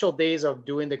the initial days of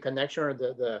doing the connection or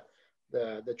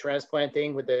the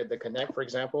transplanting with the Connect, for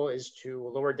example, is to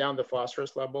lower down the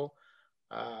phosphorus level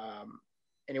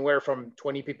anywhere from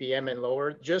 20 ppm and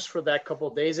lower, just for that couple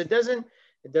of days. It doesn't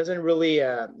really,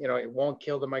 it won't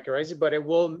kill the mycorrhizae, but it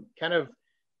will kind of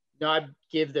not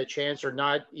give the chance or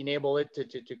not enable it to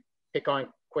pick on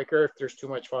quicker if there's too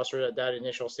much phosphorus at that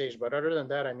initial stage. But other than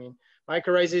that, I mean,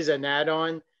 mycorrhizae is an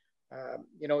add-on.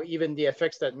 Even the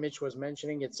effects that Mitch was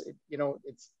mentioning, it's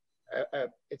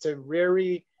a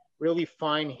really, really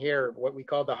fine hair, what we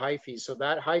call the hyphae. So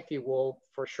that hyphae will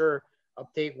for sure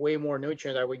uptake way more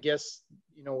nutrient. I would guess,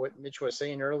 what Mitch was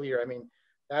saying earlier. I mean,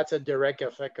 that's a direct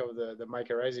effect of the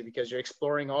mycorrhizae, because you're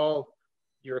exploring all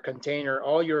your container,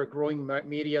 all your growing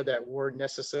media that were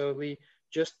necessarily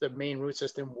just the main root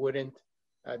system wouldn't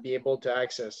be able to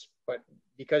access. But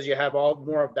because you have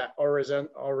more of that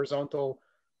horizontal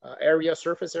area,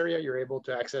 surface area, you're able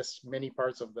to access many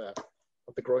parts of the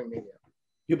growing media.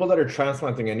 People that are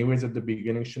transplanting anyways at the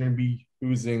beginning shouldn't be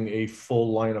using a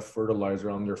full line of fertilizer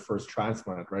on their first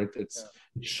transplant, right? It's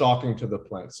shocking to the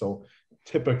plant. So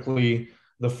typically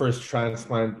the first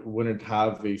transplant wouldn't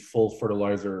have a full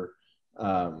fertilizer,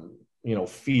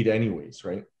 feed anyways,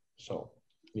 right? So,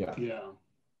 yeah. Yeah.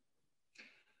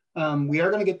 We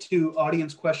are going to get to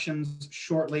audience questions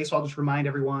shortly, so I'll just remind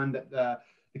everyone that the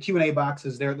Q&A box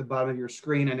is there at the bottom of your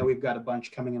screen. I know we've got a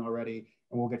bunch coming in already,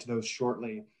 and we'll get to those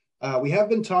shortly. We have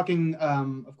been talking,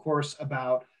 of course,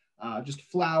 about just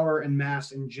flower and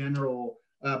mass in general,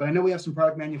 but I know we have some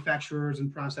product manufacturers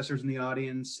and processors in the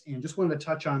audience, and just wanted to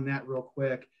touch on that real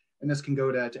quick. And this can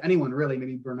go to anyone, really,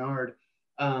 maybe Bernard.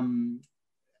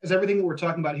 Is everything that we're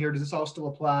talking about here, does this all still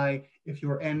apply if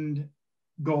your end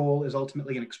goal is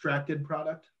ultimately an extracted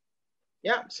product?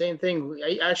 Yeah, same thing.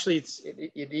 Actually,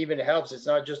 it even helps. It's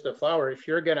not just the flower. If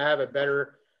you're going to have a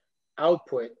better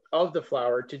output of the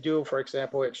flower to do, for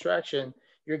example, extraction,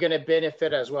 you're going to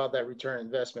benefit as well that return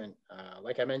investment.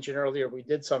 Like I mentioned earlier, we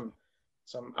did some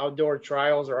outdoor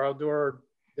trials or outdoor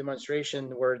demonstration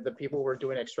where the people were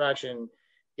doing extraction,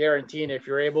 guaranteeing if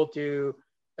you're able to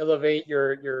elevate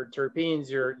your terpenes,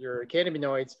 your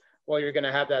cannabinoids, well, you're going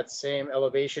to have that same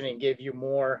elevation and give you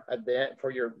more at the end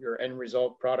for your end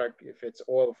result product. If it's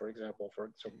oil, for example,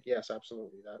 so yes,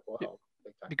 absolutely, that will help.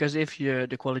 Because if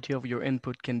the quality of your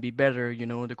input can be better,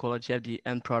 the quality of the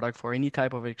end product for any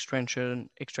type of extraction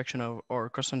or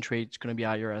concentrate is going to be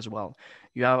higher as well.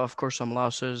 You have, of course, some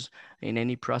losses in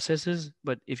any processes,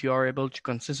 but if you are able to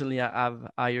consistently have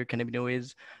higher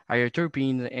cannabinoids, higher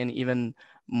terpenes, and even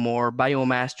more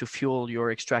biomass to fuel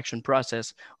your extraction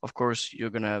process, of course,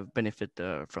 you're going to benefit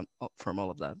from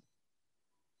all of that.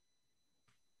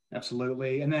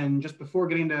 Absolutely. And then just before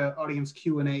getting to audience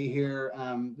Q&A here,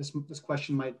 this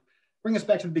question might bring us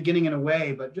back to the beginning in a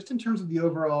way, but just in terms of the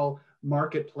overall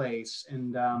marketplace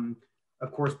and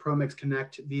of course, ProMix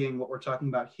Connect being what we're talking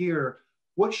about here,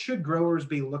 what should growers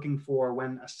be looking for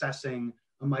when assessing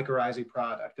a mycorrhizae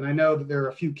product? And I know that there are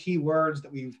a few key words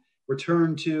that we've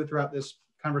returned to throughout this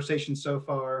conversation so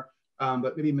far,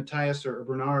 but maybe Mathias or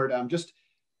Bernard, just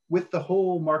with the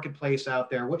whole marketplace out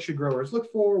there, what should growers look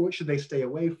for? What should they stay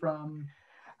away from?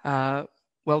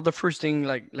 Well, the first thing,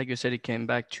 like you said, it came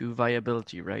back to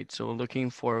viability, right? So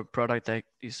looking for a product that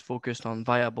is focused on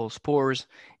viable spores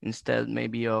instead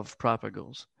maybe of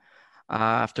propagules.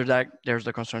 After that, there's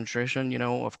the concentration,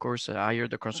 of course, higher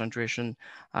the concentration,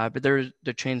 but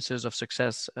the chances of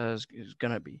success is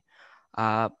going to be.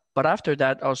 But after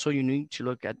that, also you need to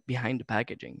look at behind the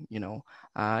packaging.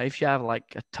 If you have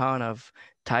like a ton of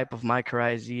type of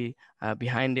mycorrhizae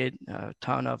behind it, a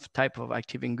ton of type of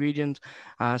active ingredients,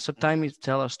 sometimes it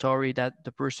tell a story that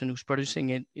the person who's producing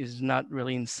it is not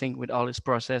really in sync with all its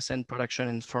process and production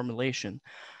and formulation.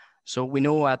 So we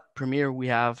know at Premier we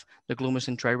have the glumas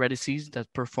and triretices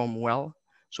that perform well.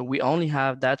 So we only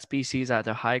have that species at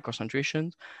a high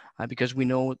concentration because we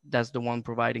know that's the one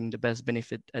providing the best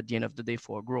benefit at the end of the day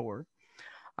for a grower.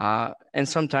 And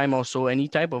sometimes also any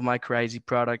type of mycorrhizae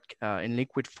product in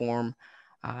liquid form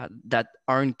that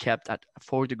aren't kept at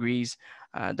 4 degrees,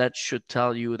 that should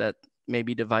tell you that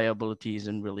maybe the viability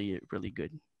isn't really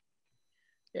good.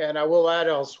 Yeah, and I will add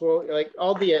also, like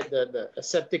all the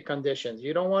aseptic conditions,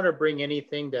 you don't want to bring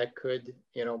anything that could,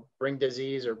 bring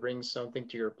disease or bring something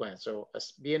to your plant. So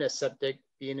being aseptic,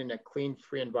 being in a clean,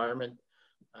 free environment,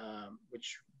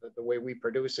 which the way we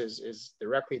produce is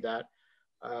directly that.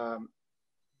 I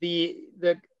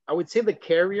would say the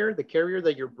carrier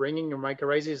that you're bringing your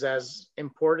mycorrhizae is as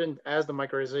important as the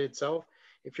mycorrhizae itself.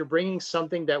 If you're bringing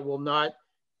something that will not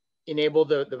enable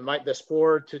the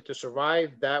spore to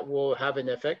survive, that will have an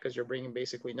effect because you're bringing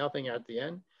basically nothing at the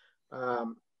end.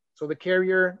 So the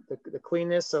carrier, the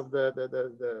cleanness of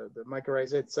the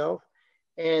mycorrhizae itself,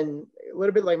 and a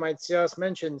little bit like Mathias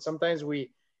mentioned, sometimes we,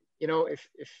 if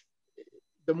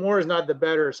the more is not the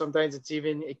better, sometimes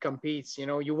it competes.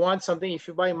 You want something, if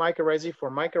you buy mycorrhizae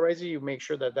for mycorrhizae, you make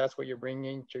sure that that's what you're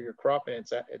bringing to your crop and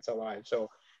it's alive.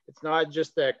 So it's not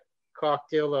just a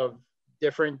cocktail of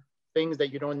different things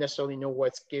that you don't necessarily know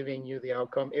what's giving you the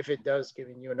outcome, if it does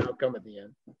giving you an outcome at the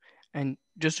end. And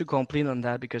just to complete on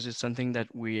that, because it's something that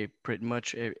we pretty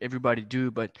much everybody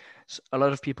do, but a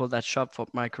lot of people that shop for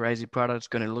mycorrhizae products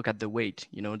going to look at the weight,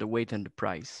 the weight and the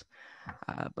price.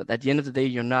 But at the end of the day,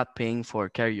 you're not paying for a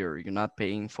carrier, you're not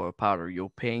paying for a powder, you're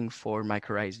paying for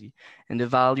mycorrhizae. And the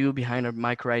value behind a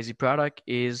mycorrhizae product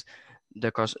is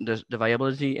the cost, the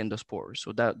viability and the spores.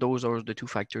 So those are the two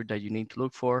factors that you need to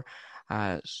look for.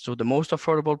 So the most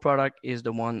affordable product is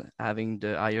the one having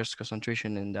the highest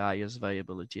concentration and the highest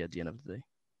viability at the end of the day.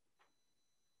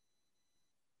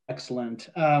 Excellent.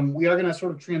 We are going to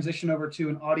sort of transition over to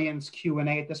an audience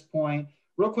Q&A at this point.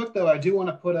 Real quick, though, I do want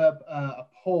to put up a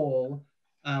poll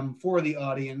for the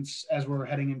audience as we're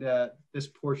heading into this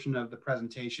portion of the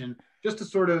presentation, just to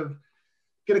sort of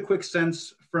get a quick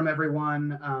sense from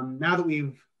everyone. Now that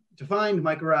we've defined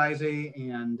mycorrhizae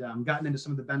and gotten into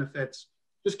some of the benefits,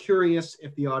 just curious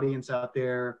if the audience out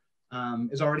there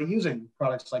is already using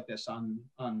products like this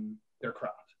on their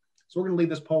crop. So we're going to leave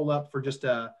this poll up for just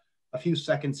a few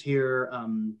seconds here.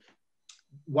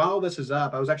 While this is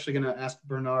up, I was actually going to ask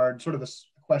Bernard sort of a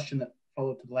question that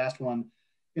followed to the last one.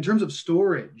 In terms of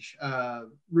storage,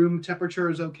 room temperature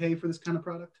is okay for this kind of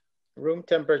product? Room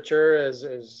temperature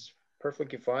is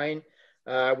perfectly fine.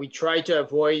 We try to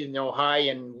avoid high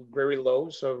and very low.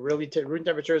 So really room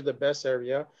temperature is the best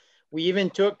area. We even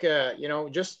took,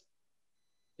 just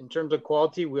in terms of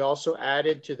quality, we also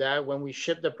added to that when we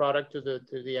ship the product to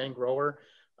the end grower.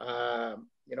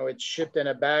 It's shipped in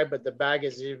a bag, but the bag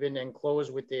is even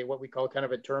enclosed with what we call kind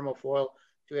of a thermofoil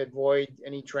to avoid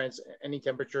any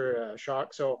temperature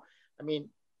shock. So, I mean,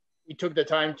 we took the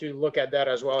time to look at that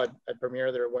as well at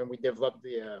Premier there when we developed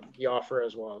the offer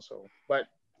as well. So, but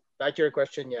back to your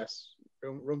question, yes,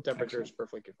 room temperature is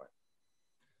perfectly fine.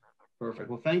 Perfect.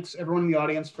 Well, thanks everyone in the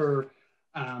audience for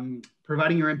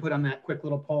providing your input on that quick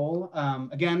little poll.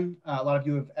 Again, a lot of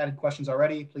you have added questions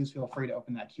already. Please feel free to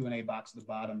open that Q&A box at the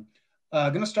bottom.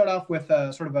 Going to start off with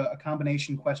sort of a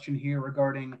combination question here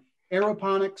regarding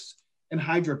aeroponics and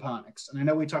hydroponics. And I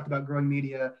know we talked about growing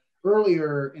media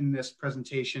earlier in this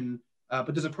presentation,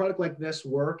 but does a product like this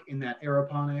work in that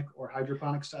aeroponic or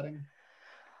hydroponic setting?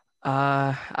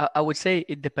 I would say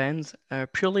it depends.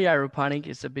 Purely aeroponic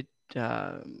is a bit,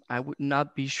 I would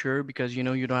not be sure because you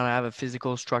don't have a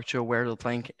physical structure where not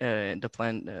the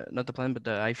plant, but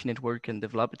the hyphae network can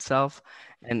develop itself.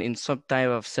 And in some type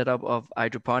of setup of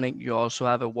hydroponic, you also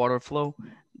have a water flow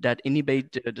that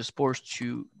inhibit the spores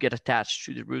to get attached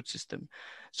to the root system.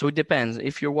 So it depends.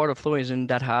 If your water flow isn't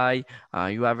that high,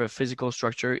 you have a physical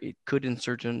structure, it could in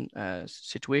certain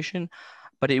situation,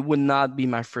 but it would not be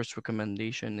my first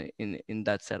recommendation in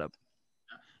that setup.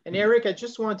 And Eric, I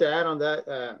just want to add on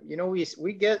that,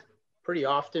 we get pretty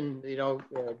often,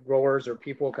 growers or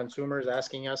people, consumers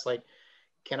asking us like,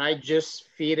 can I just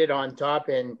feed it on top?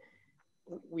 And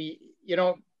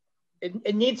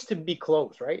it needs to be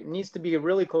close, right? It needs to be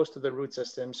really close to the root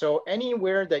system. So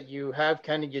anywhere that you have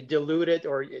you dilute it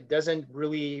or it doesn't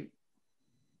really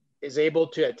is able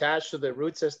to attach to the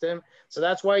root system. So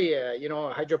that's why,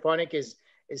 hydroponic is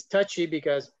touchy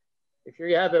because if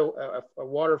you have a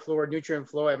water flow or nutrient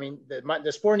flow, I mean,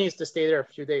 the spore needs to stay there a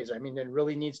few days. I mean, it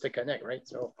really needs to connect, right?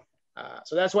 So,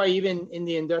 so that's why even in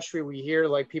the industry, we hear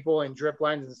like people in drip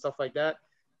lines and stuff like that.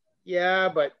 Yeah,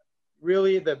 but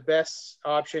really the best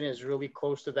option is really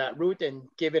close to that root and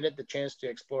giving it the chance to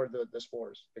explore the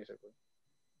spores, basically.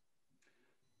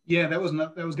 Yeah, that was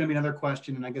going to be another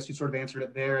question, and I guess you sort of answered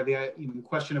it there. The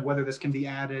question of whether this can be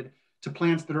added to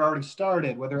plants that are already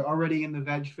started, whether already in the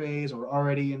veg phase or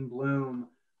already in bloom.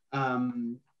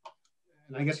 And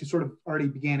I guess you sort of already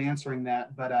began answering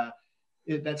that, but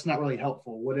that's not really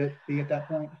helpful. Would it be at that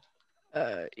point?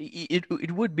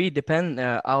 It would be depend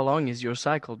how long is your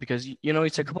cycle, because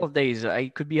it's a couple of days.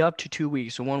 It could be up to 2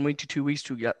 weeks, so 1 week to 2 weeks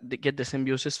to get the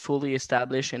symbiosis fully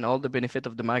established and all the benefit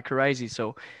of the mycorrhizae.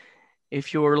 So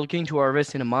if you're looking to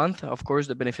harvest in a month, of course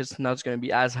the benefits not going to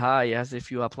be as high as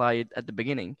if you apply it at the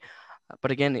beginning.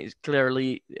 But again, it's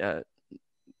clearly it's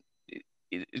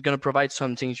going to provide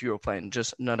something to your plant,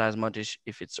 just not as much as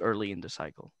if it's early in the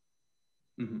cycle.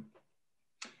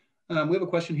 Mm-hmm. We have a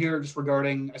question here just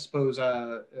regarding, I suppose,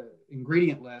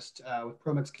 ingredient list with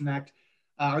ProMix Connect.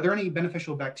 Are there any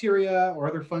beneficial bacteria or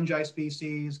other fungi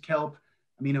species, kelp,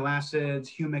 amino acids,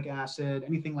 humic acid,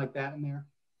 anything like that in there?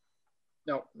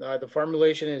 No, the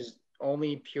formulation is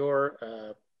only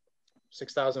pure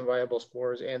 6,000 viable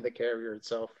spores, and the carrier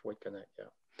itself would connect. Yeah.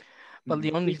 But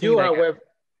the only we thing do,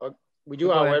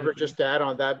 that however, just to add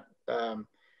on that,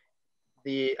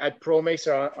 at ProMix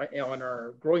on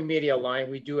our growing media line,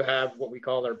 we do have what we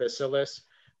call our bacillus.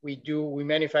 We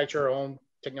manufacture our own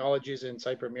technologies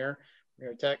inside Premier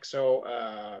Tech.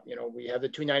 So we have the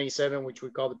 297, which we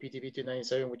call the PTV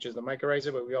 297, which is the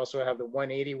mycorrhiza, but we also have the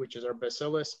 180, which is our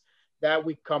bacillus, that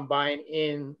we combine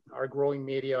in our growing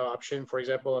media option. For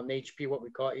example, an HP, what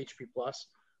we call HP Plus.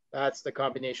 That's the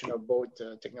combination of both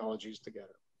technologies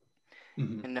together.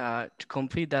 Mm-hmm. And to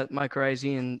complete that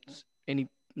mycorrhizae and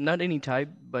not any type,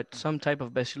 but some type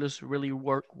of bacillus really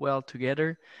work well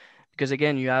together, because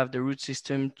again, you have the root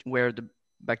system where the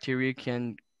bacteria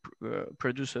can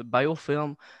produce a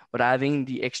biofilm, but having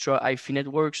the extra hyphae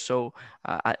network, so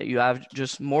you have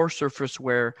just more surface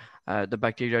where the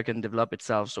bacteria can develop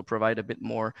itself, so provide a bit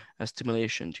more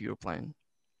stimulation to your plant.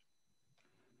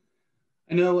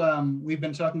 I know we've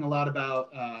been talking a lot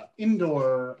about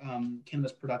indoor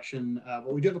cannabis production,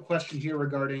 but we do have a question here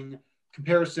regarding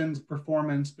comparisons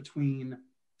performance between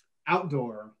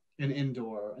outdoor and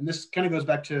indoor. And this kind of goes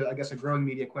back to, I guess, a growing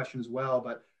media question as well.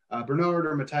 But Bernard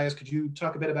or Mathias, could you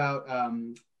talk a bit about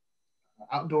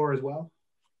outdoor as well?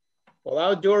 Well,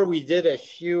 outdoor, we did a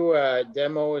few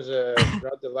demos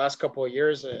throughout the last couple of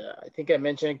years. I think I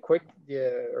mentioned quick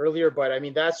earlier, but I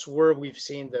mean, that's where we've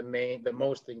seen the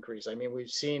most increase. I mean, we've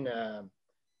seen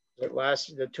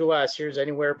the 2 last years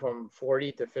anywhere from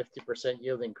 40 to 50%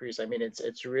 yield increase. I mean,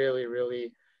 it's really,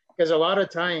 really, because a lot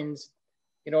of times,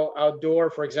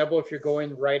 outdoor, for example, if you're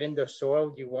going right into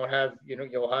soil, you won't have,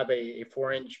 you'll have a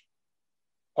 4-inch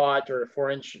pot or a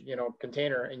 4-inch,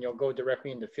 container, and you'll go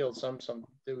directly in the field. Some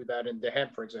do that in the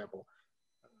hemp, for example.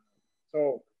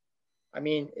 So, I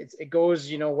mean, it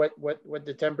goes, what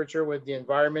the temperature with the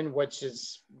environment, which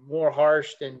is more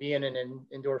harsh than being in an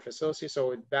indoor facility.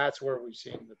 So that's where we've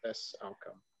seen the best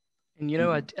outcome. And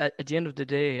at the end of the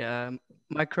day,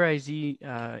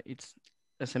 mycorrhizae, it's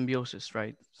a symbiosis,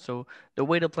 right? So the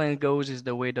way the plant goes is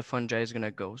the way the fungi is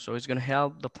gonna go. So it's gonna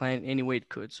help the plant any way it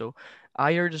could. So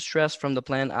higher the stress from the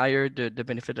plant, higher the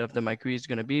benefit of the mycorrhizae is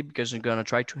gonna be, because you're gonna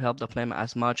try to help the plant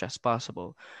as much as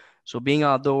possible. So being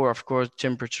outdoor, of course,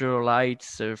 temperature,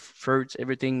 lights, fruits,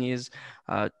 everything is,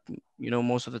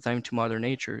 most of the time to Mother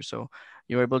Nature. So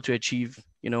you're able to achieve,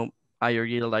 higher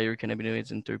yield, higher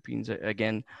cannabinoids and terpenes.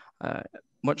 Again,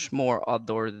 much more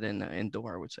outdoor than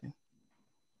indoor, I would say.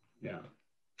 Yeah.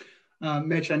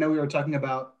 Mitch, I know we were talking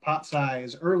about pot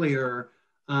size earlier,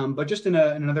 but just in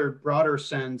another broader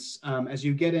sense, as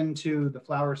you get into the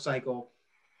flower cycle,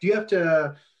 do you have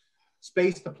to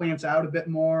space the plants out a bit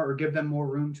more or give them more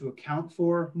room to account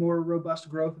for more robust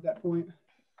growth at that point?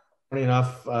 Funny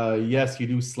enough, yes, you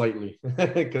do slightly,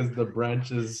 because the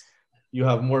branches, you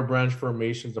have more branch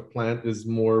formations, the plant is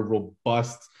more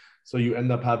robust, so you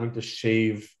end up having to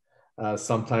shave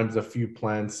sometimes a few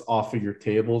plants off of your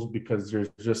tables because there's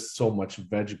just so much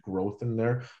veg growth in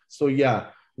there. So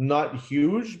yeah, not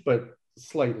huge, but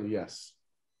slightly, yes.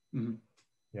 Mm-hmm.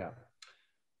 Yeah.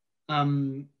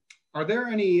 Are there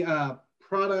any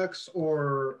products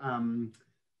or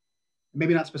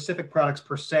maybe not specific products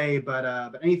per se,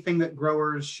 but anything that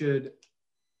growers should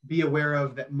be aware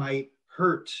of that might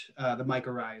hurt the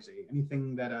mycorrhizae?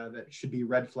 Anything that should be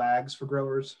red flags for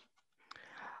growers?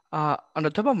 On the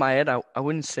top of my head, I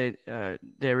wouldn't say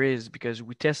there is, because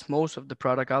we test most of the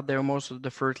product out there, most of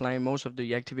the fertilizer, most of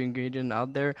the active ingredient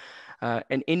out there,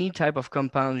 and any type of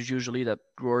compounds usually that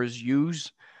growers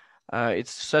use,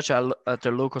 it's such at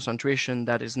a low concentration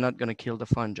that is not going to kill the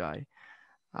fungi.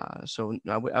 So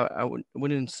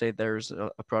wouldn't say there's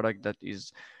a product that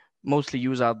is mostly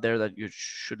used out there that you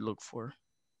should look for.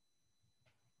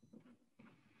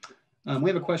 We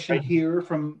have a question here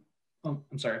from, oh,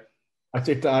 I'm sorry. I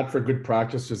think to add for good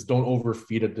practices, don't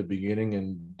overfeed at the beginning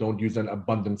and don't use an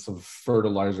abundance of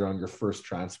fertilizer on your first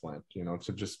transplant, you know,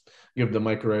 to just give the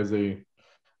mycorrhizae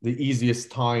the easiest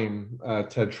time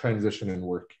to transition and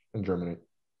work and germinate.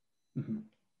 Mm-hmm.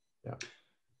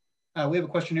 Yeah. We have a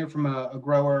question here from a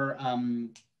grower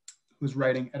who's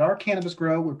writing, at our cannabis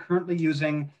grow, we're currently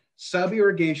using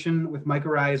sub-irrigation with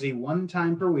mycorrhizae 1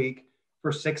 time per week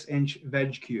for 6-inch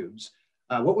veg cubes.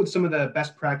 What would some of the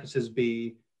best practices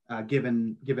be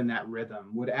given that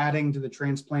rhythm? Would adding to the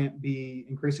transplant be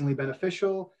increasingly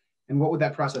beneficial? And what would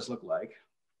that process look like?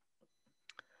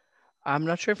 I'm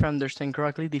not sure if I understand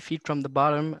correctly. They feed from the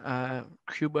bottom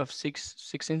cube of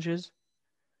six inches.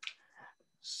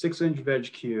 6-inch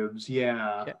veg cubes,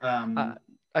 yeah.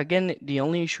 Again, the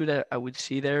only issue that I would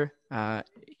see there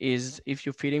is if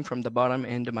you're feeding from the bottom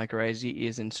and the mycorrhizae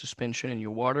is in suspension in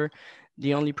your water,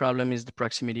 the only problem is the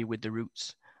proximity with the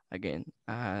roots again.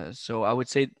 So I would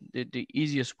say the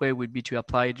easiest way would be to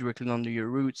apply it directly under your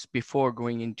roots before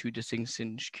going into the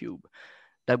 6-inch cube.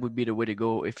 That would be the way to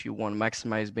go if you want to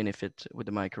maximize benefit with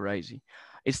the mycorrhizae.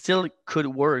 It still could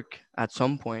work at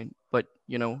some point, but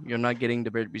you know, you're not getting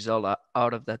the great result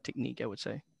out of that technique, I would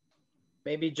say.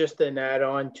 Maybe just an add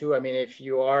on too. I mean, if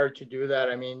you are to do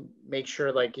that, I mean, make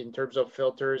sure like in terms of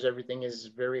filters, everything is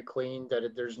very clean,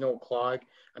 that there's no clog.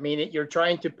 I mean, you're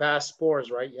trying to pass spores,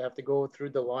 right? You have to go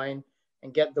through the line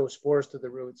and get those spores to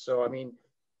the roots. So, I mean,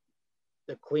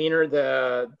 the cleaner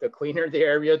the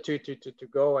area to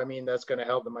go, I mean, that's going to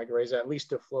help the mycorrhizae at least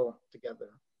to flow together.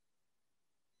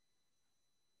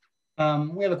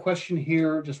 We have a question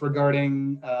here just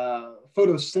regarding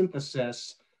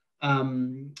photosynthesis.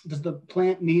 Does the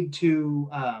plant need to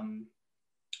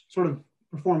sort of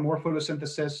perform more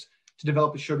photosynthesis to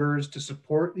develop the sugars to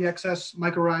support the excess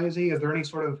mycorrhizae? Is there any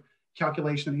sort of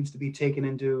calculation that needs to be taken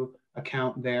into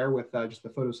account there with just the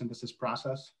photosynthesis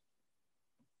process?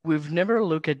 We've never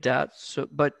looked at that. So,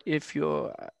 but if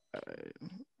you're,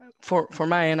 for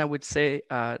my end, I would say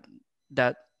that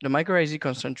the mycorrhizae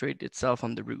concentrate itself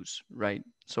on the roots, right?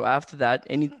 So after that,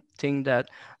 anything that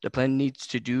the plant needs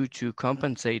to do to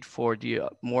compensate for the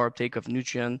more uptake of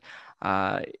nutrient,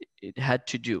 it had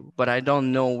to do. But I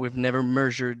don't know, we've never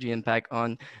measured the impact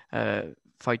on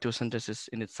phytosynthesis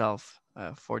in itself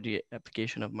for the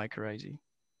application of mycorrhizae.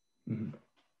 Mm-hmm.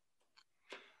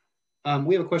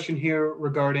 We have a question here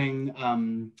regarding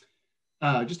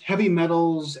just heavy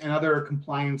metals and other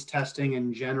compliance testing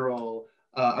in general.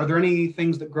 Are there any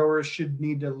things that growers should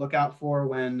need to look out for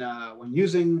when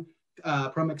using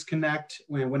ProMix Connect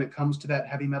when it comes to that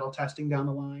heavy metal testing down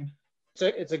the line?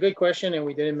 It's a good question, and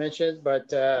we didn't mention it, but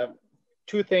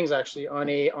 2 things actually.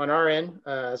 On our end,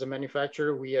 as a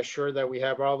manufacturer, we assure that we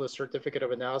have all the certificate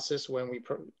of analysis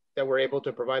that we're able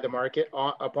to provide the market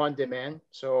upon demand.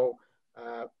 So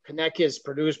Connect is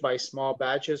produced by small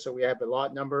batches, so we have a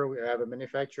lot number, we have a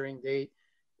manufacturing date.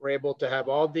 We're able to have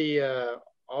all the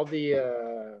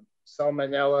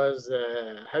salmonellas,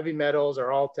 heavy metals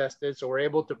are all tested, so we're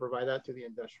able to provide that to the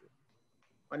industry.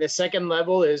 On the second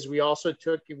level is we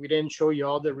didn't show you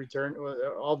all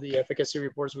the efficacy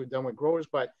reports we've done with growers,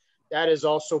 but that is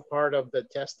also part of the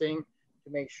testing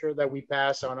to make sure that we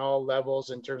pass on all levels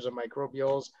in terms of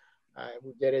microbials.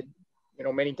 We did it,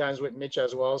 many times with Mitch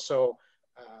as well. So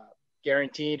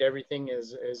guaranteed everything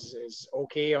is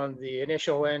okay on the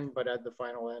initial end, but at the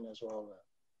final end as well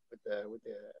with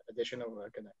the addition of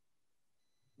Connect.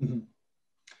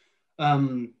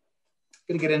 Mm-hmm.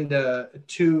 Going to get into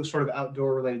 2 sort of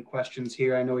outdoor related questions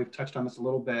here. I know we've touched on this a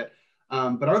little bit,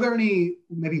 but are there any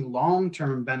maybe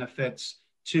long-term benefits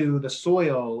to the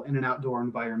soil in an outdoor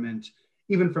environment,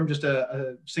 even from just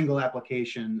a single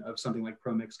application of something like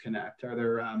ProMix Connect? Are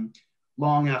there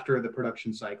long after the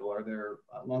production cycle, are there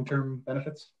long-term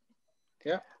benefits?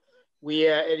 Yeah,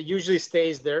 it usually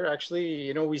stays there.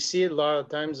 Actually, we see it a lot of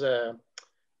times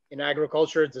in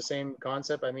agriculture. It's the same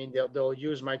concept. I mean, they'll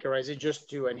use mycorrhizae just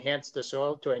to enhance the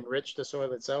soil, to enrich the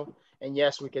soil itself. And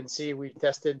yes, we can see we've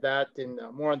tested that in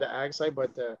more on the ag side,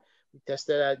 but we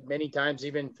tested that many times,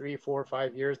 even 3, 4,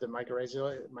 5 years. The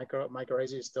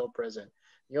mycorrhizae is still present.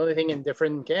 The only thing in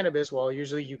different cannabis, well,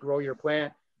 usually you grow your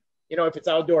plant. If it's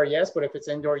outdoor, yes, but if it's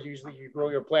indoor, usually you grow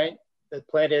your plant. The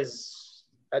plant is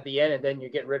at the end, and then you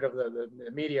get rid of the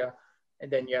media,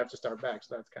 and then you have to start back.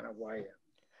 So that's kind of why.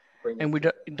 And we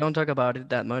don't talk about it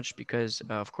that much because,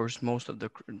 of course, most of the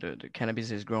cannabis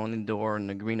is grown indoor in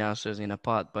the greenhouses in a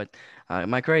pot. But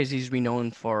mycorrhizae is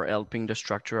renowned for helping the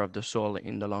structure of the soil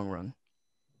in the long run.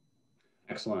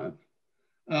 Excellent.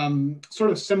 Sort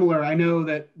of similar, I know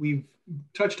that we've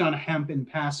touched on hemp in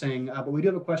passing, but we do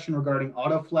have a question regarding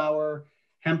autoflower,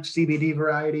 hemp CBD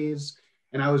varieties,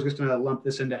 and I was just going to lump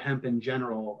this into hemp in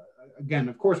general. Again,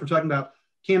 of course, we're talking about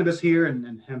cannabis here,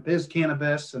 and hemp is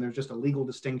cannabis, and there's just a legal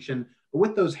distinction. But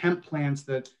with those hemp plants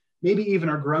that maybe even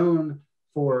are grown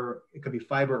for, it could be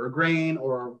fiber or grain,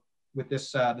 or with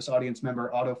this this audience member,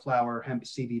 autoflower hemp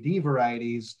CBD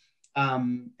varieties,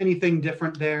 anything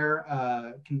different there?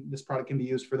 This product can be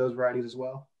used for those varieties as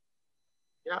well?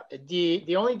 Yeah,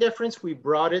 the only difference we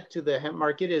brought it to the hemp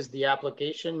market is the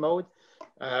application mode.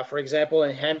 For example,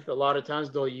 in hemp, a lot of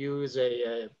times they'll use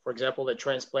for example, a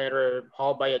transplanter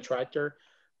hauled by a tractor.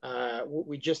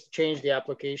 We just changed the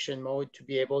application mode to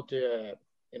be able to,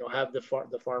 have the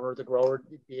farmer, the grower,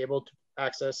 be able to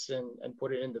access and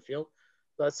put it in the field.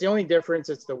 So that's the only difference.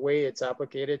 It's the way it's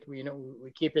applicated.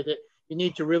 We keep it. You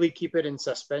need to really keep it in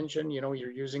suspension. You're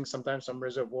using sometimes some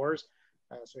reservoirs,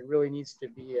 so it really needs to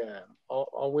be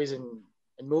always in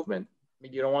movement. I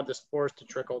mean, you don't want the spores to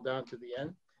trickle down to the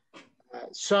end.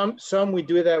 Some we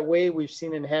do it that way. We've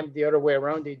seen in hemp the other way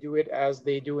around. They do it as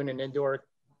they do in an indoor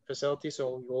facility.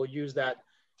 So we'll use that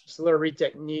slurry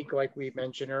technique like we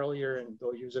mentioned earlier, and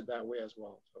they'll use it that way as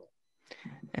well. So.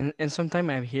 And sometimes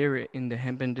I hear in the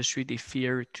hemp industry, they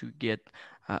fear to get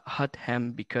hot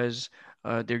hemp because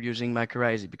they're using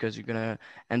mycorrhizae, because you're going to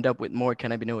end up with more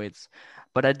cannabinoids.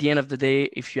 But at the end of the day,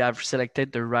 if you have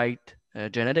selected the right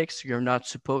genetics, you're not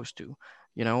supposed to.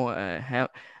 The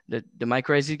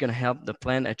mycorrhizae is going to help the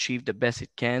plant achieve the best it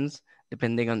can,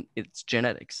 depending on its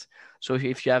genetics. So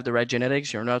if you have the right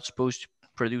genetics, you're not supposed to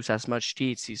produce as much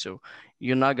THC. So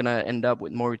you're not going to end up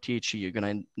with more THC. You're going to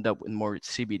end up with more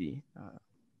CBD.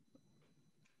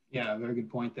 Yeah, very good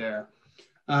point there.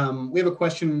 We have a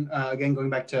question, again, going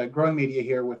back to growing media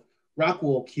here with rock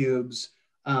wool cubes.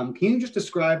 Can you just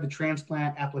describe the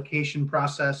transplant application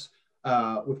process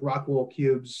with rock wool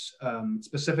cubes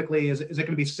specifically? Is it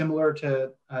going to be similar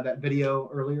to that video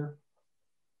earlier?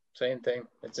 Same thing.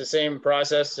 It's the same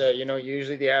process.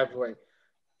 Usually they have like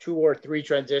 2 or 3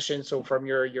 transitions. So from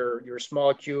your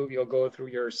small cube, you'll go through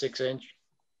your 6-inch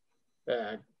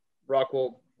rock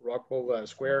wool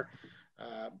square.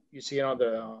 You see it on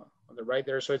the right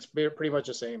there. So it's pretty much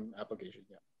the same application.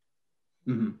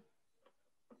 Yeah. Mm-hmm.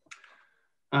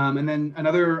 And then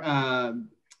another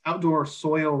outdoor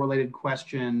soil related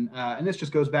question, and this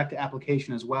just goes back to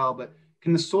application as well, but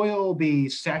can the soil be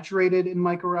saturated in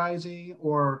mycorrhizae,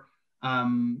 or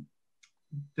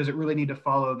does it really need to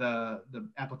follow the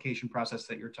application process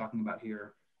that you're talking about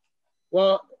here?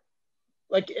 Well,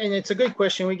 and it's a good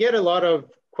question. We get a lot of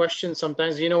questions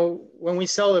sometimes, when we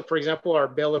sell it, for example, our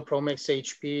bale of Promix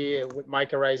HP with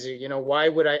mycorrhizae, why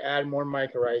would I add more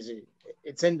mycorrhizae?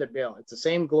 It's in the bale. It's the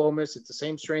same glomus. It's the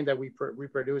same strain that we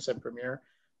reproduce at Premier.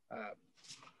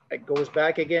 It goes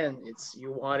back again.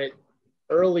 You want it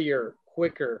earlier,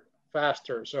 quicker,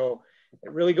 faster. So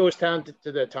it really goes down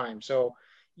to the time. So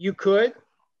you could,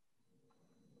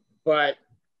 but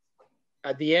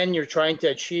at the end, you're trying to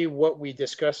achieve what we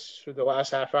discussed through the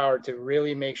last half hour to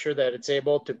really make sure that it's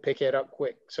able to pick it up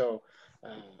quick. So,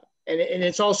 and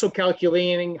it's also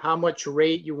calculating how much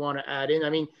rate you want to add in. I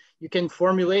mean, you can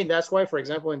formulate. That's why, for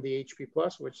example, in the HP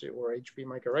Plus, or HP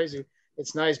mycorrhizae,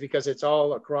 it's nice because it's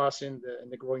all across in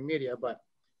the growing media. But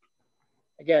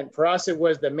again, for us, it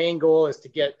was the main goal is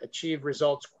to achieve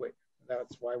results quick.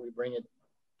 That's why we bring it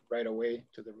right away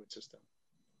to the root system.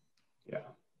 Yeah.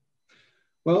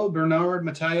 Well, Bernard,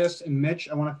 Mathias, and Mitch,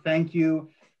 I want to thank you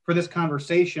for this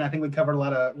conversation. I think we covered a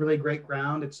lot of really great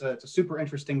ground. It's a super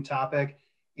interesting topic.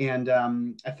 And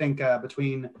I think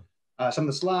between some of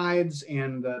the slides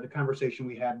and the conversation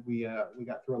we had, we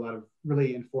got through a lot of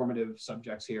really informative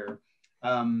subjects here.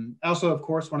 I also, of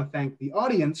course, want to thank the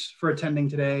audience for attending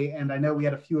today. And I know we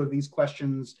had a few of these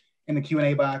questions in the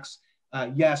Q&A box.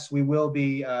 Yes, we will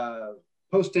be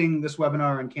posting this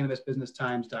webinar on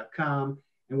cannabisbusinesstimes.com,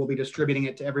 and we'll be distributing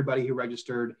it to everybody who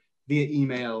registered via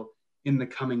email in the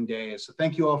coming days. So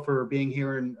thank you all for being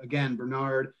here. And again,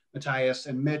 Bernard, Mathias,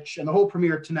 and Mitch, and the whole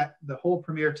Premier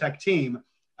Tech team,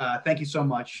 thank you so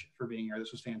much for being here.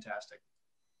 This was fantastic.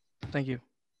 Thank you.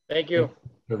 Thank you.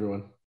 Everyone.